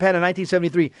Akita, Japan in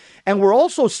 1973. And we're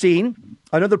also seeing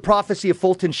another prophecy of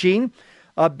Fulton Sheen.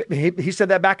 He said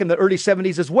that back in the early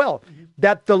 70s as well,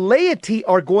 that the laity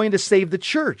are going to save the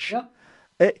church. Yep.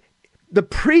 The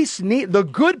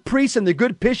good priests and the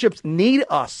good bishops need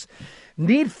us,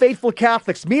 need faithful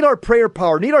Catholics, need our prayer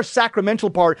power, need our sacramental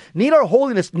power, need our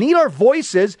holiness, need our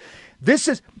voices.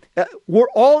 We're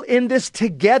all in this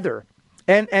together.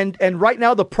 And right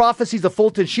now the prophecies of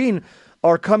Fulton Sheen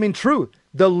are coming true.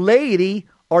 The laity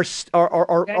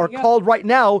are called right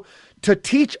now to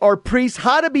teach our priests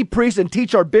how to be priests and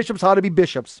teach our bishops how to be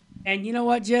bishops. And you know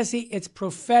what, Jesse? It's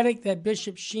prophetic that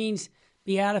Bishop Sheen's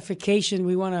beatification,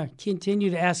 we want to continue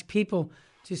to ask people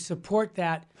to support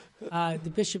that. The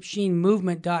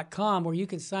BishopSheenMovement.com, where you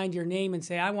can sign your name and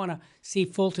say, I want to see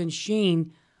Fulton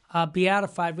Sheen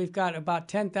beatified. We've got about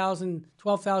 10,000,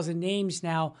 12,000 names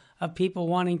now of people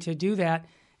wanting to do that.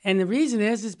 And the reason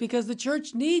is because the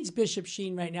church needs Bishop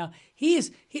Sheen right now.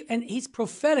 He's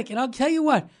prophetic. And I'll tell you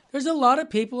what, there's a lot of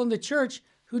people in the church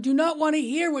who do not want to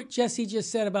hear what Jesse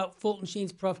just said about Fulton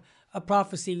Sheen's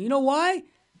prophecy. You know why?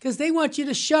 Because they want you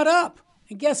to shut up.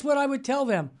 And guess what I would tell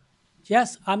them?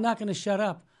 Jess, I'm not going to shut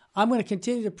up. I'm going to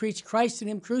continue to preach Christ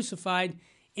and Him crucified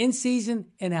in season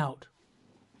and out.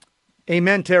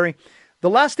 Amen, Terry. The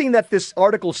last thing that this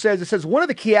article says, it says one of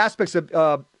the key aspects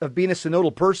of being a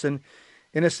synodal person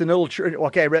in a synodal church.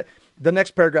 Okay, I read the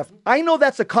next paragraph. I know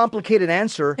that's a complicated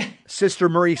answer, Sister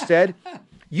Murray said.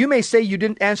 You may say you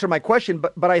didn't answer my question,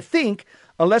 but I think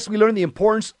unless we learn the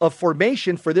importance of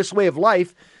formation for this way of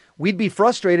life, we'd be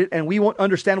frustrated and we won't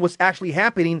understand what's actually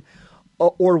happening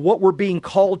or what we're being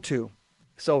called to.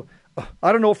 So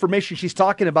I don't know what formation she's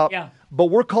talking about, but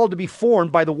we're called to be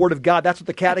formed by the Word of God. That's what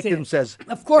the Catechism says.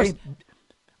 Of course.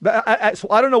 So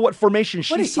I don't know what formation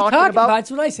she's talking about.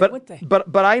 That's what I said.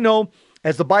 But I know,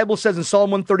 as the Bible says in Psalm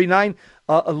 139,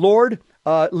 Lord,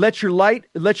 let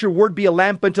your word be a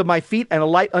lamp unto my feet and a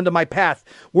light unto my path.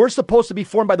 We're supposed to be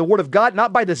formed by the Word of God,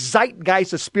 not by the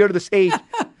zeitgeist, the spirit of this age.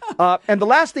 And the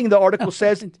last thing the article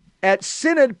says, at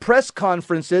Synod press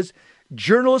conferences,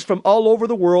 journalists from all over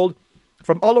the world,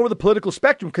 from all over the political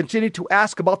spectrum, continue to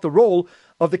ask about the role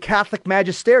of the Catholic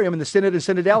magisterium in the Synod and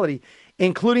synodality,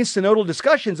 including synodal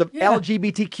discussions of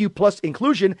LGBTQ plus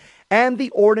inclusion and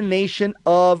the ordination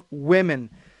of women.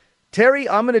 Terry,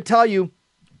 I'm going to tell you,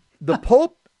 the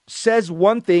Pope says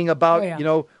one thing about,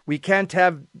 we can't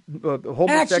have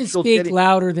homosexuals. Actions speak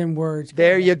louder than words.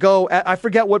 There you go. I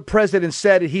forget what president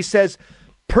said it. He says,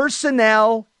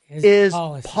 personnel is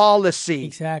policy.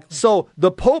 Exactly. So the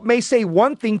Pope may say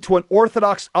one thing to an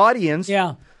Orthodox audience,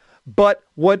 but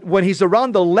when he's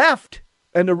around the left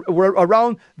and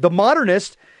around the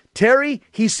modernist, Terry,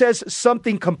 he says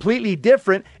something completely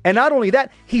different. And not only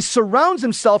that, he surrounds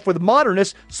himself with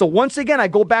modernists. So once again, I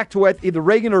go back to either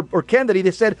Reagan or Kennedy.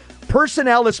 They said,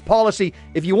 personnel is policy.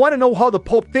 If you want to know how the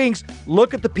Pope thinks,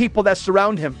 look at the people that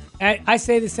surround him. I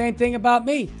say the same thing about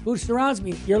me. Who surrounds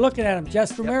me? You're looking at him.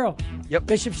 Jess Romero. Yep.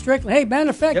 Bishop Strickland. Hey, matter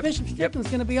of fact, Bishop Strickland's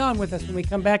going to be on with us when we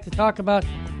come back to talk about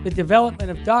the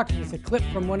development of doctrine. It's a clip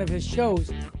from one of his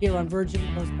shows here on Virgin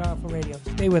Most Powerful Radio.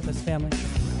 Stay with us, family.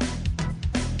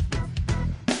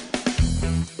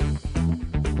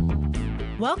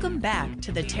 Welcome back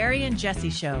to the Terry and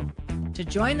Jesse Show. To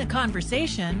join the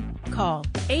conversation, call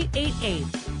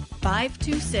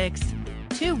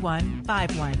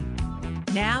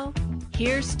 888-526-2151. Now,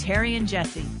 here's Terry and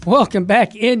Jesse. Welcome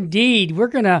back indeed. We're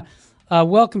going to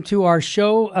welcome to our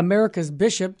show America's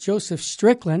Bishop, Joseph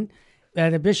Strickland,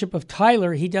 the Bishop of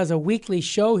Tyler. He does a weekly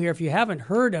show here. If you haven't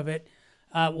heard of it,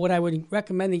 what I would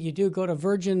recommend that you do, go to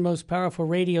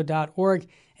virginmostpowerfulradio.org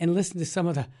and listen to some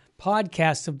of the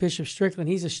podcasts of Bishop Strickland.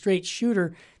 He's a straight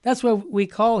shooter. That's why we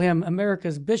call him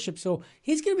America's Bishop. So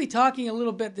he's going to be talking a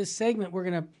little bit, this segment we're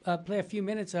going to play a few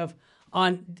minutes of,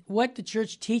 on what the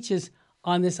church teaches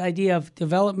on this idea of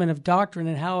development of doctrine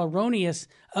and how erroneous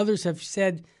others have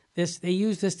said this. They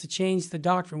use this to change the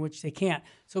doctrine, which they can't.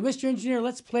 So, Mr. Engineer,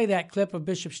 let's play that clip of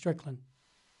Bishop Strickland.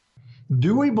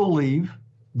 Do we believe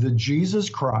that Jesus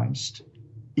Christ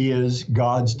is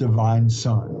God's divine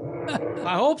Son?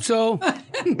 I hope so.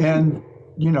 And,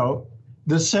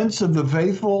 the sense of the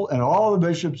faithful and all the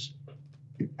bishops,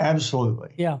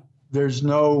 absolutely. Yeah. There's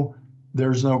no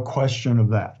question of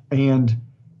that. And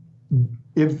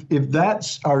if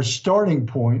that's our starting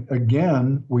point,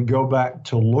 again, we go back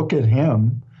to look at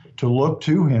him, to look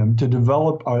to him, to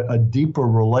develop a deeper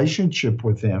relationship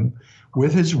with him,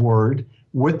 with his word,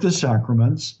 with the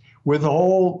sacraments, with the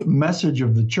whole message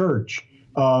of the church.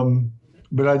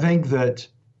 But I think that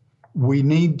we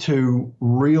need to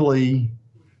really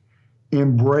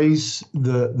embrace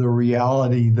the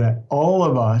reality that all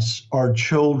of us are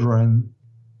children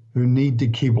who need to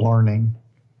keep learning,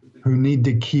 who need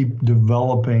to keep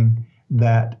developing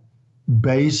that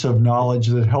base of knowledge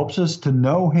that helps us to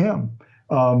know him.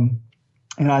 And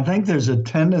I think there's a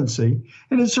tendency,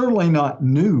 and it's certainly not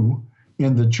new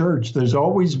in the church. There's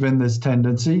always been this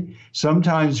tendency.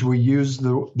 Sometimes we use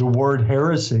the word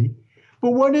heresy.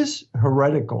 But what is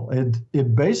heretical?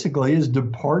 It basically is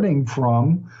departing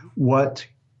from what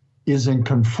is in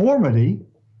conformity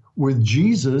with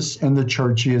Jesus and the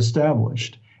church he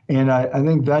established. And I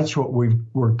think that's what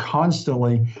we're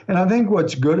constantly, and I think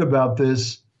what's good about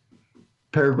this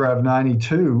paragraph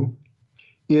 92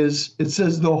 is it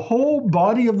says the whole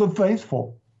body of the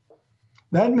faithful.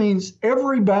 That means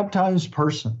every baptized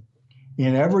person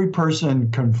and every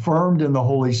person confirmed in the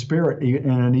Holy Spirit in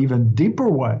an even deeper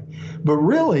way. But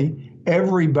really,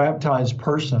 every baptized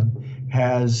person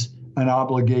has an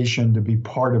obligation to be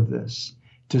part of this,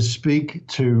 to speak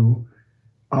to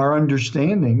our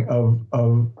understanding of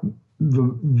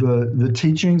the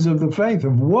teachings of the faith,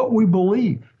 of what we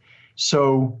believe.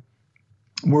 So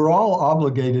we're all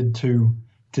obligated to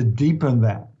deepen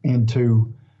that and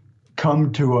to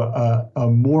come to a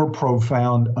more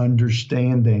profound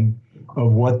understanding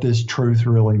of what this truth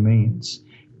really means.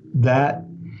 That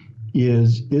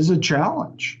is a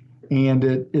challenge. And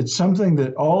it's something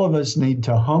that all of us need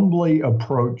to humbly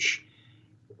approach,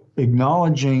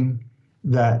 acknowledging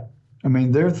that,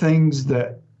 there are things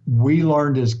that we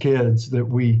learned as kids that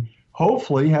we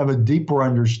hopefully have a deeper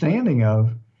understanding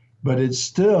of, but it's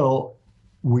still,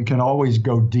 we can always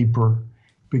go deeper,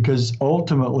 because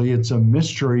ultimately it's a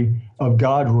mystery of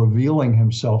God revealing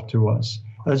himself to us.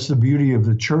 That's the beauty of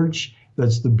the church.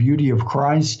 That's the beauty of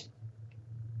Christ,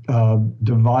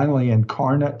 divinely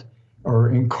incarnate,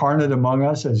 or incarnate among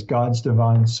us as God's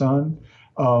divine Son.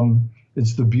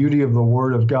 It's the beauty of the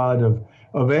Word of God,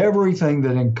 of everything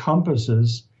that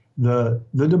encompasses the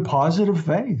deposit of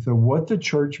faith, of what the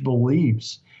church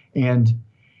believes. And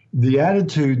the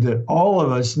attitude that all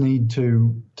of us need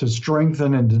to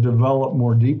strengthen and to develop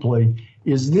more deeply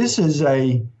is this is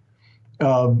a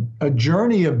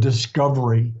journey of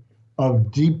discovery,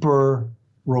 of deeper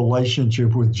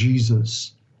relationship with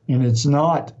Jesus. And it's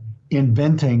not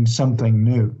inventing something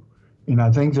new. And I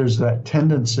think there's that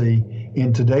tendency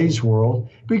in today's world,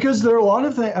 because there are a lot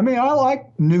of things. I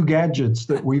like new gadgets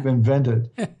that we've invented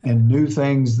and new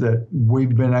things that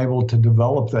we've been able to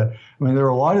develop that. There are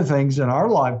a lot of things in our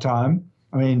lifetime.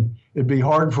 It'd be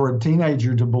hard for a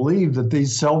teenager to believe that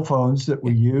these cell phones that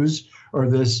we use, or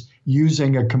this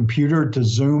using a computer to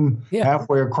Zoom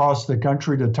halfway across the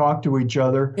country to talk to each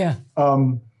other.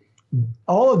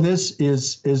 All of this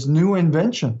is new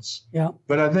inventions.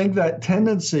 But I think that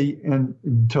tendency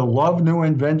to love new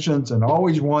inventions and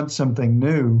always want something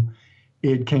new,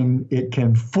 it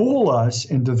can fool us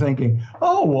into thinking,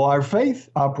 oh, well, our faith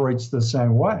operates the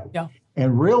same way.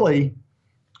 And really,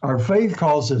 our faith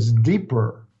calls us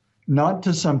deeper, not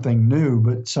to something new,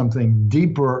 but something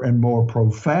deeper and more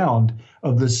profound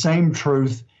of the same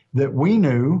truth that we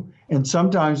knew. And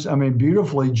sometimes,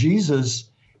 beautifully, Jesus.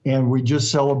 And we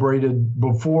just celebrated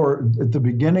before, at the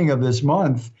beginning of this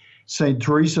month, St.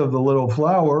 Teresa of the Little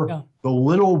Flower, the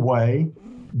little way.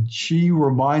 She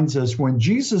reminds us, when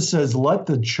Jesus says, let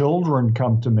the children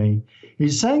come to me,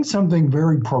 he's saying something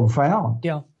very profound.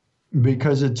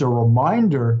 Because it's a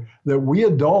reminder that we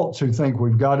adults who think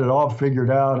we've got it all figured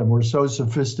out and we're so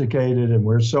sophisticated and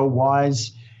we're so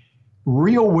wise,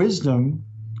 real wisdom,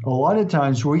 a lot of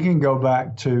times we can go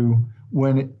back to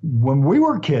when we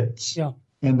were kids.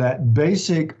 And that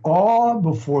basic awe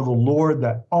before the Lord,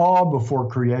 that awe before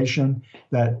creation,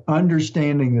 that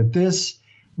understanding that this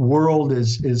world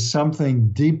is something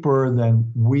deeper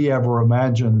than we ever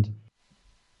imagined.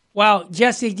 Wow,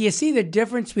 Jesse, do you see the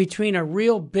difference between a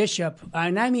real bishop,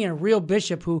 and I mean a real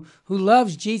bishop who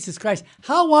loves Jesus Christ?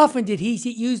 How often did he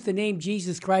use the name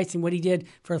Jesus Christ in what he did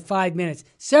for 5 minutes?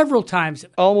 Several times.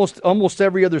 Almost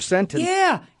every other sentence.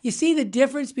 Yeah. You see the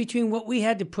difference between what we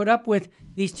had to put up with,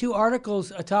 these two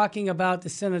articles talking about the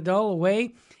synodal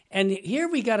way, and here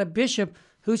we got a bishop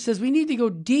who says we need to go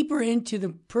deeper into the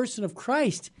person of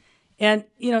Christ and,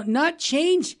 not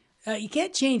change. You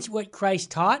can't change what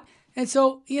Christ taught. And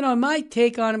so, my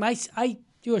take on him, I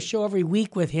do a show every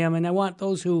week with him, and I want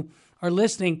those who are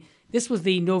listening. This was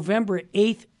the November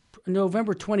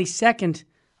 22nd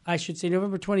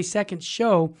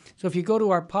show. So if you go to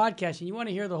our podcast and you want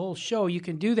to hear the whole show, you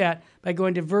can do that by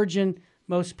going to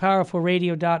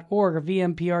virginmostpowerfulradio.org or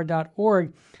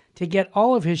vmpr.org to get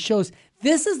all of his shows.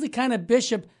 This is the kind of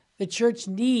bishop the church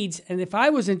needs, and if I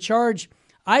was in charge,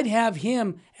 I'd have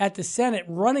him at the Senate,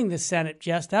 running the Senate,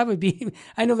 Jess. That would be,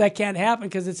 I know that can't happen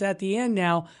because it's at the end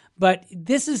now, but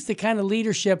this is the kind of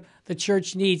leadership the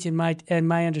church needs in my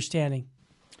understanding.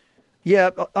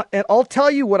 Yeah, and I'll tell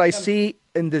you what I see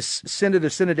in this synod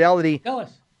of synodality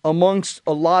amongst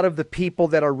a lot of the people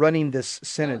that are running this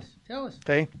synod. Tell us.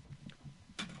 Okay?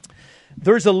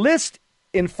 There's a list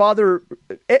in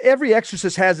every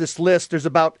exorcist has this list. There's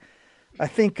about, I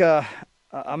think, I'm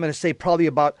going to say probably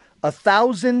about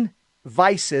 1,000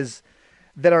 vices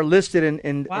that are listed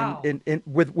in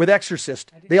with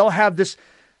exorcists. They all have this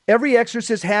Every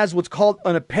exorcist has what's called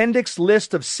an appendix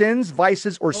list of sins,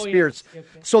 vices, or spirits. Yes.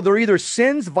 So they're either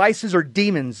sins, vices, or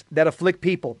demons that afflict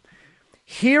people.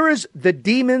 Here is the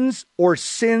demons or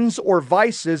sins or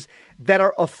vices that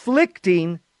are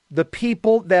afflicting the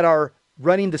people that are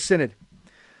running the synod.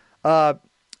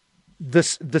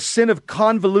 The sin of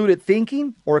convoluted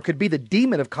thinking, or it could be the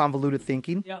demon of convoluted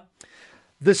thinking. Yeah.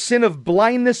 The sin of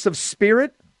blindness of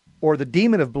spirit, or the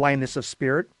demon of blindness of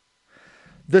spirit.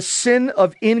 The sin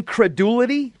of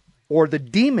incredulity, or the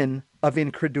demon of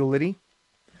incredulity.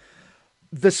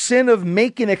 The sin of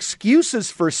making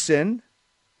excuses for sin,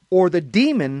 or the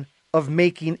demon of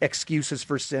making excuses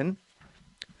for sin.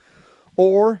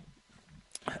 Or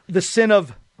the sin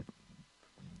of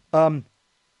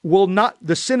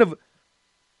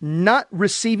not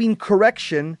receiving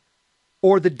correction,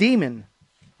 or the demon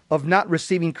of not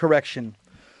receiving correction,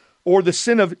 or the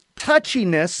sin of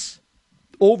touchiness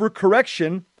over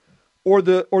correction, or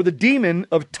the demon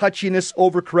of touchiness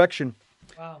over correction.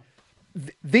 Wow.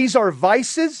 These are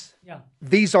vices. Yeah.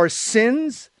 These are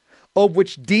sins of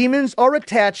which demons are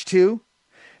attached to,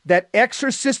 that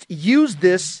exorcists use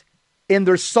this in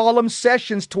their solemn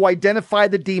sessions to identify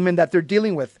the demon that they're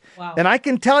dealing with. Wow. And I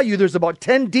can tell you there's about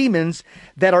 10 demons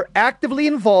that are actively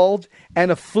involved and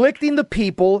afflicting the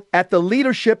people at the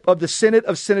leadership of the Synod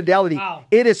of Synodality. Wow.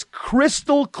 It is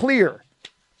crystal clear.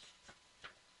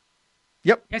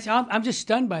 Yep. Yes, I'm just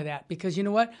stunned by that, because you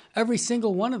know what? Every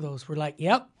single one of those were like,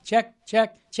 yep, check,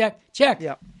 check, check, check.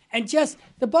 Yep. And just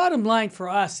the bottom line for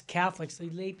us Catholics,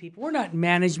 the lay people, we're not in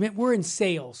management, we're in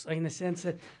sales, in the sense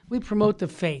that we promote the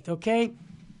faith, okay?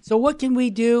 So what can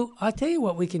we do? I'll tell you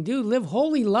what we can do. Live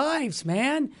holy lives,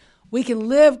 man. We can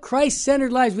live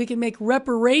Christ-centered lives. We can make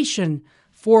reparation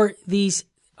for these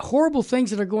horrible things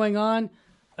that are going on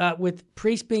with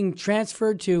priests being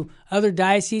transferred to other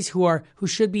dioceses who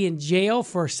should be in jail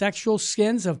for sexual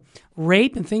sins of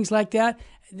rape and things like that.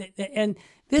 And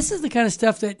this is the kind of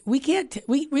stuff that we can't,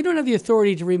 we don't have the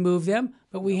authority to remove them,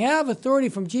 but we have authority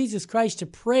from Jesus Christ to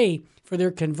pray for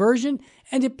their conversion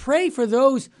and to pray for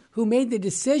those who made the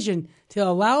decision to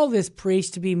allow this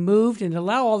priest to be moved and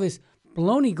allow all this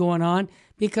baloney going on,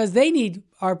 because they need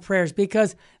our prayers,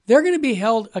 because they're going to be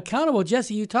held accountable.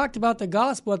 Jesse, you talked about the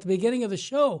gospel at the beginning of the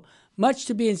show. Much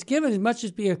to be given, and much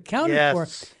to be accounted for.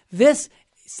 This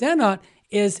synod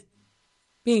is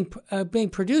being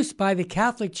produced by the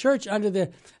Catholic Church under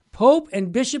the Pope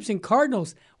and bishops and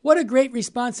cardinals. What a great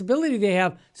responsibility they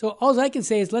have. So all I can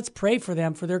say is let's pray for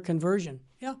them for their conversion.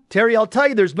 Yeah, Terry, I'll tell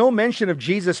you, there's no mention of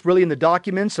Jesus really in the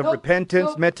documents of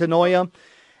repentance, metanoia,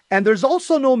 and there's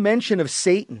also no mention of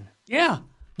Satan. Yeah.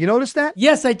 You notice that?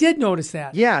 Yes, I did notice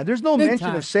that. Yeah, there's no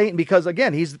mention of Satan because,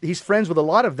 again, he's friends with a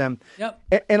lot of them. Yep.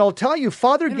 And I'll tell you,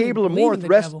 Father Gabriel Amorth,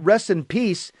 rest in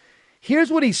peace.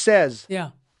 Here's what he says. Yeah.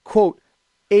 Quote,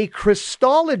 a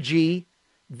Christology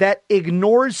that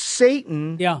ignores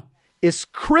Satan is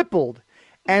crippled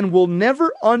and will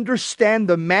never understand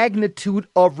the magnitude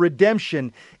of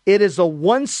redemption. It is a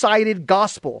one-sided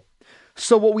gospel.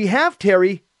 So what we have,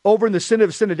 Terry, over in the Synod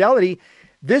of Synodality,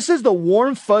 this is the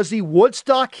warm, fuzzy,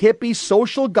 Woodstock hippie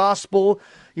social gospel,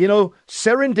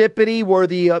 serendipity, where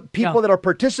the people that are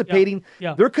participating,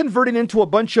 they're converting into a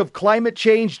bunch of climate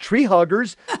change tree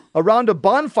huggers around a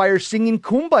bonfire singing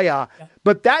Kumbaya.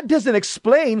 But that doesn't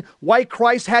explain why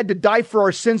Christ had to die for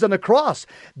our sins on the cross.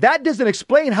 That doesn't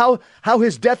explain how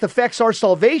his death affects our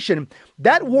salvation.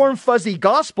 That warm, fuzzy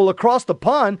gospel across the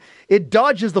pond, it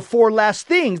dodges the four last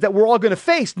things that we're all going to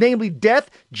face, namely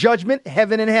death, judgment,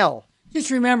 heaven, and hell. Just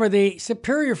remember, the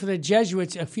superior for the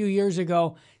Jesuits a few years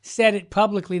ago said it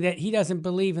publicly that he doesn't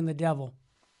believe in the devil.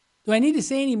 Do I need to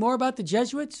say any more about the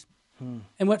Jesuits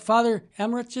and what Father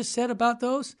Emmerich just said about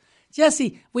those?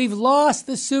 Jesse, we've lost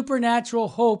the supernatural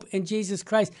hope in Jesus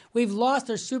Christ. We've lost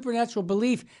our supernatural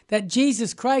belief that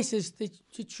Jesus Christ is the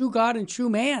true God and true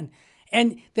man,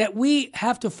 and that we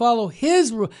have to follow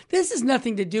his rule. This has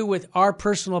nothing to do with our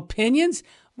personal opinions.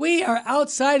 We are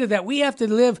outside of that. We have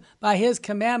to live by his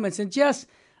commandments. And Jess,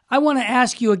 I want to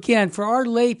ask you again, for our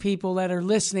lay people that are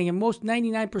listening, and most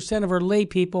 99% of our lay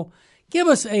people, give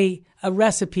us a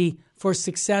recipe for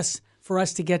success for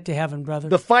us to get to heaven, brother.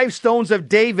 The 5 stones of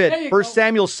David, 1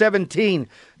 Samuel 17.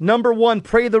 Number 1,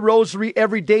 pray the rosary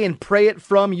every day and pray it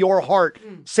from your heart.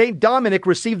 St. Dominic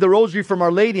received the rosary from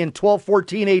Our Lady in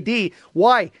 1214 AD.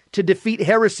 Why? To defeat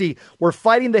heresy. We're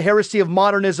fighting the heresy of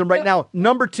modernism right now.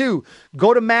 Number 2,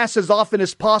 go to Mass as often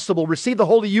as possible. Receive the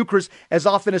Holy Eucharist as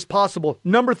often as possible.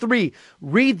 Number 3,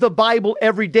 read the Bible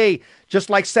every day. Just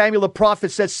like Samuel the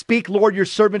prophet said, speak, Lord, your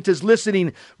servant is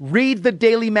listening. Read the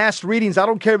daily Mass readings. I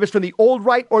don't care if it's from the old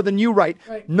rite or the new rite.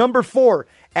 Number 4,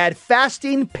 add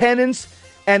fasting, penance,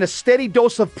 and a steady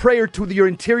dose of prayer to your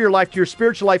interior life, to your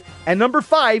spiritual life. And number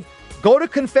 5, go to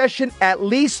confession at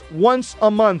least once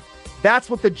a month. That's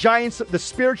what the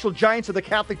spiritual giants of the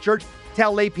Catholic Church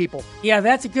tell lay people. Yeah,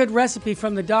 that's a good recipe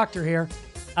from the doctor here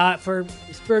for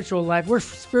spiritual life. We're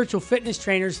spiritual fitness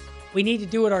trainers. We need to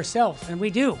do it ourselves, and we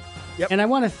do. Yep. And I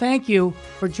want to thank you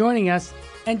for joining us.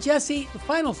 And Jesse, the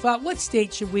final thought, what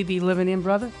state should we be living in,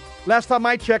 brother? Last time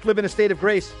I checked, live in a state of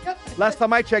grace. Yep. Last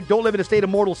time I checked, don't live in a state of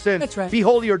mortal sin. That's right. Be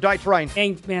holy or die trying.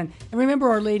 Amen. And remember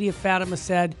Our Lady of Fatima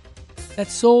said that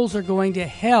souls are going to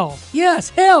hell. Yes,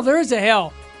 hell. There is a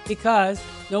hell because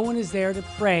no one is there to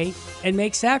pray and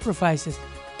make sacrifices.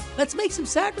 Let's make some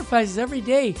sacrifices every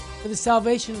day for the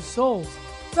salvation of souls.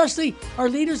 Especially our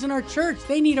leaders in our church.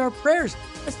 They need our prayers.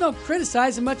 Let's not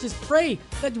criticize as much as pray.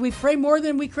 Do we pray more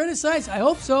than we criticize? I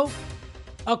hope so.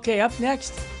 Okay, up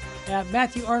next,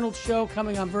 Matthew Arnold's show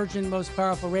coming on Virgin Most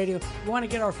Powerful Radio. If you want to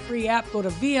get our free app, go to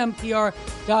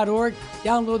vmpr.org,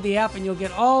 download the app, and you'll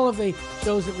get all of the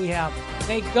shows that we have.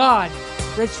 May God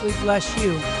richly bless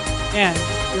you and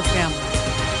your family.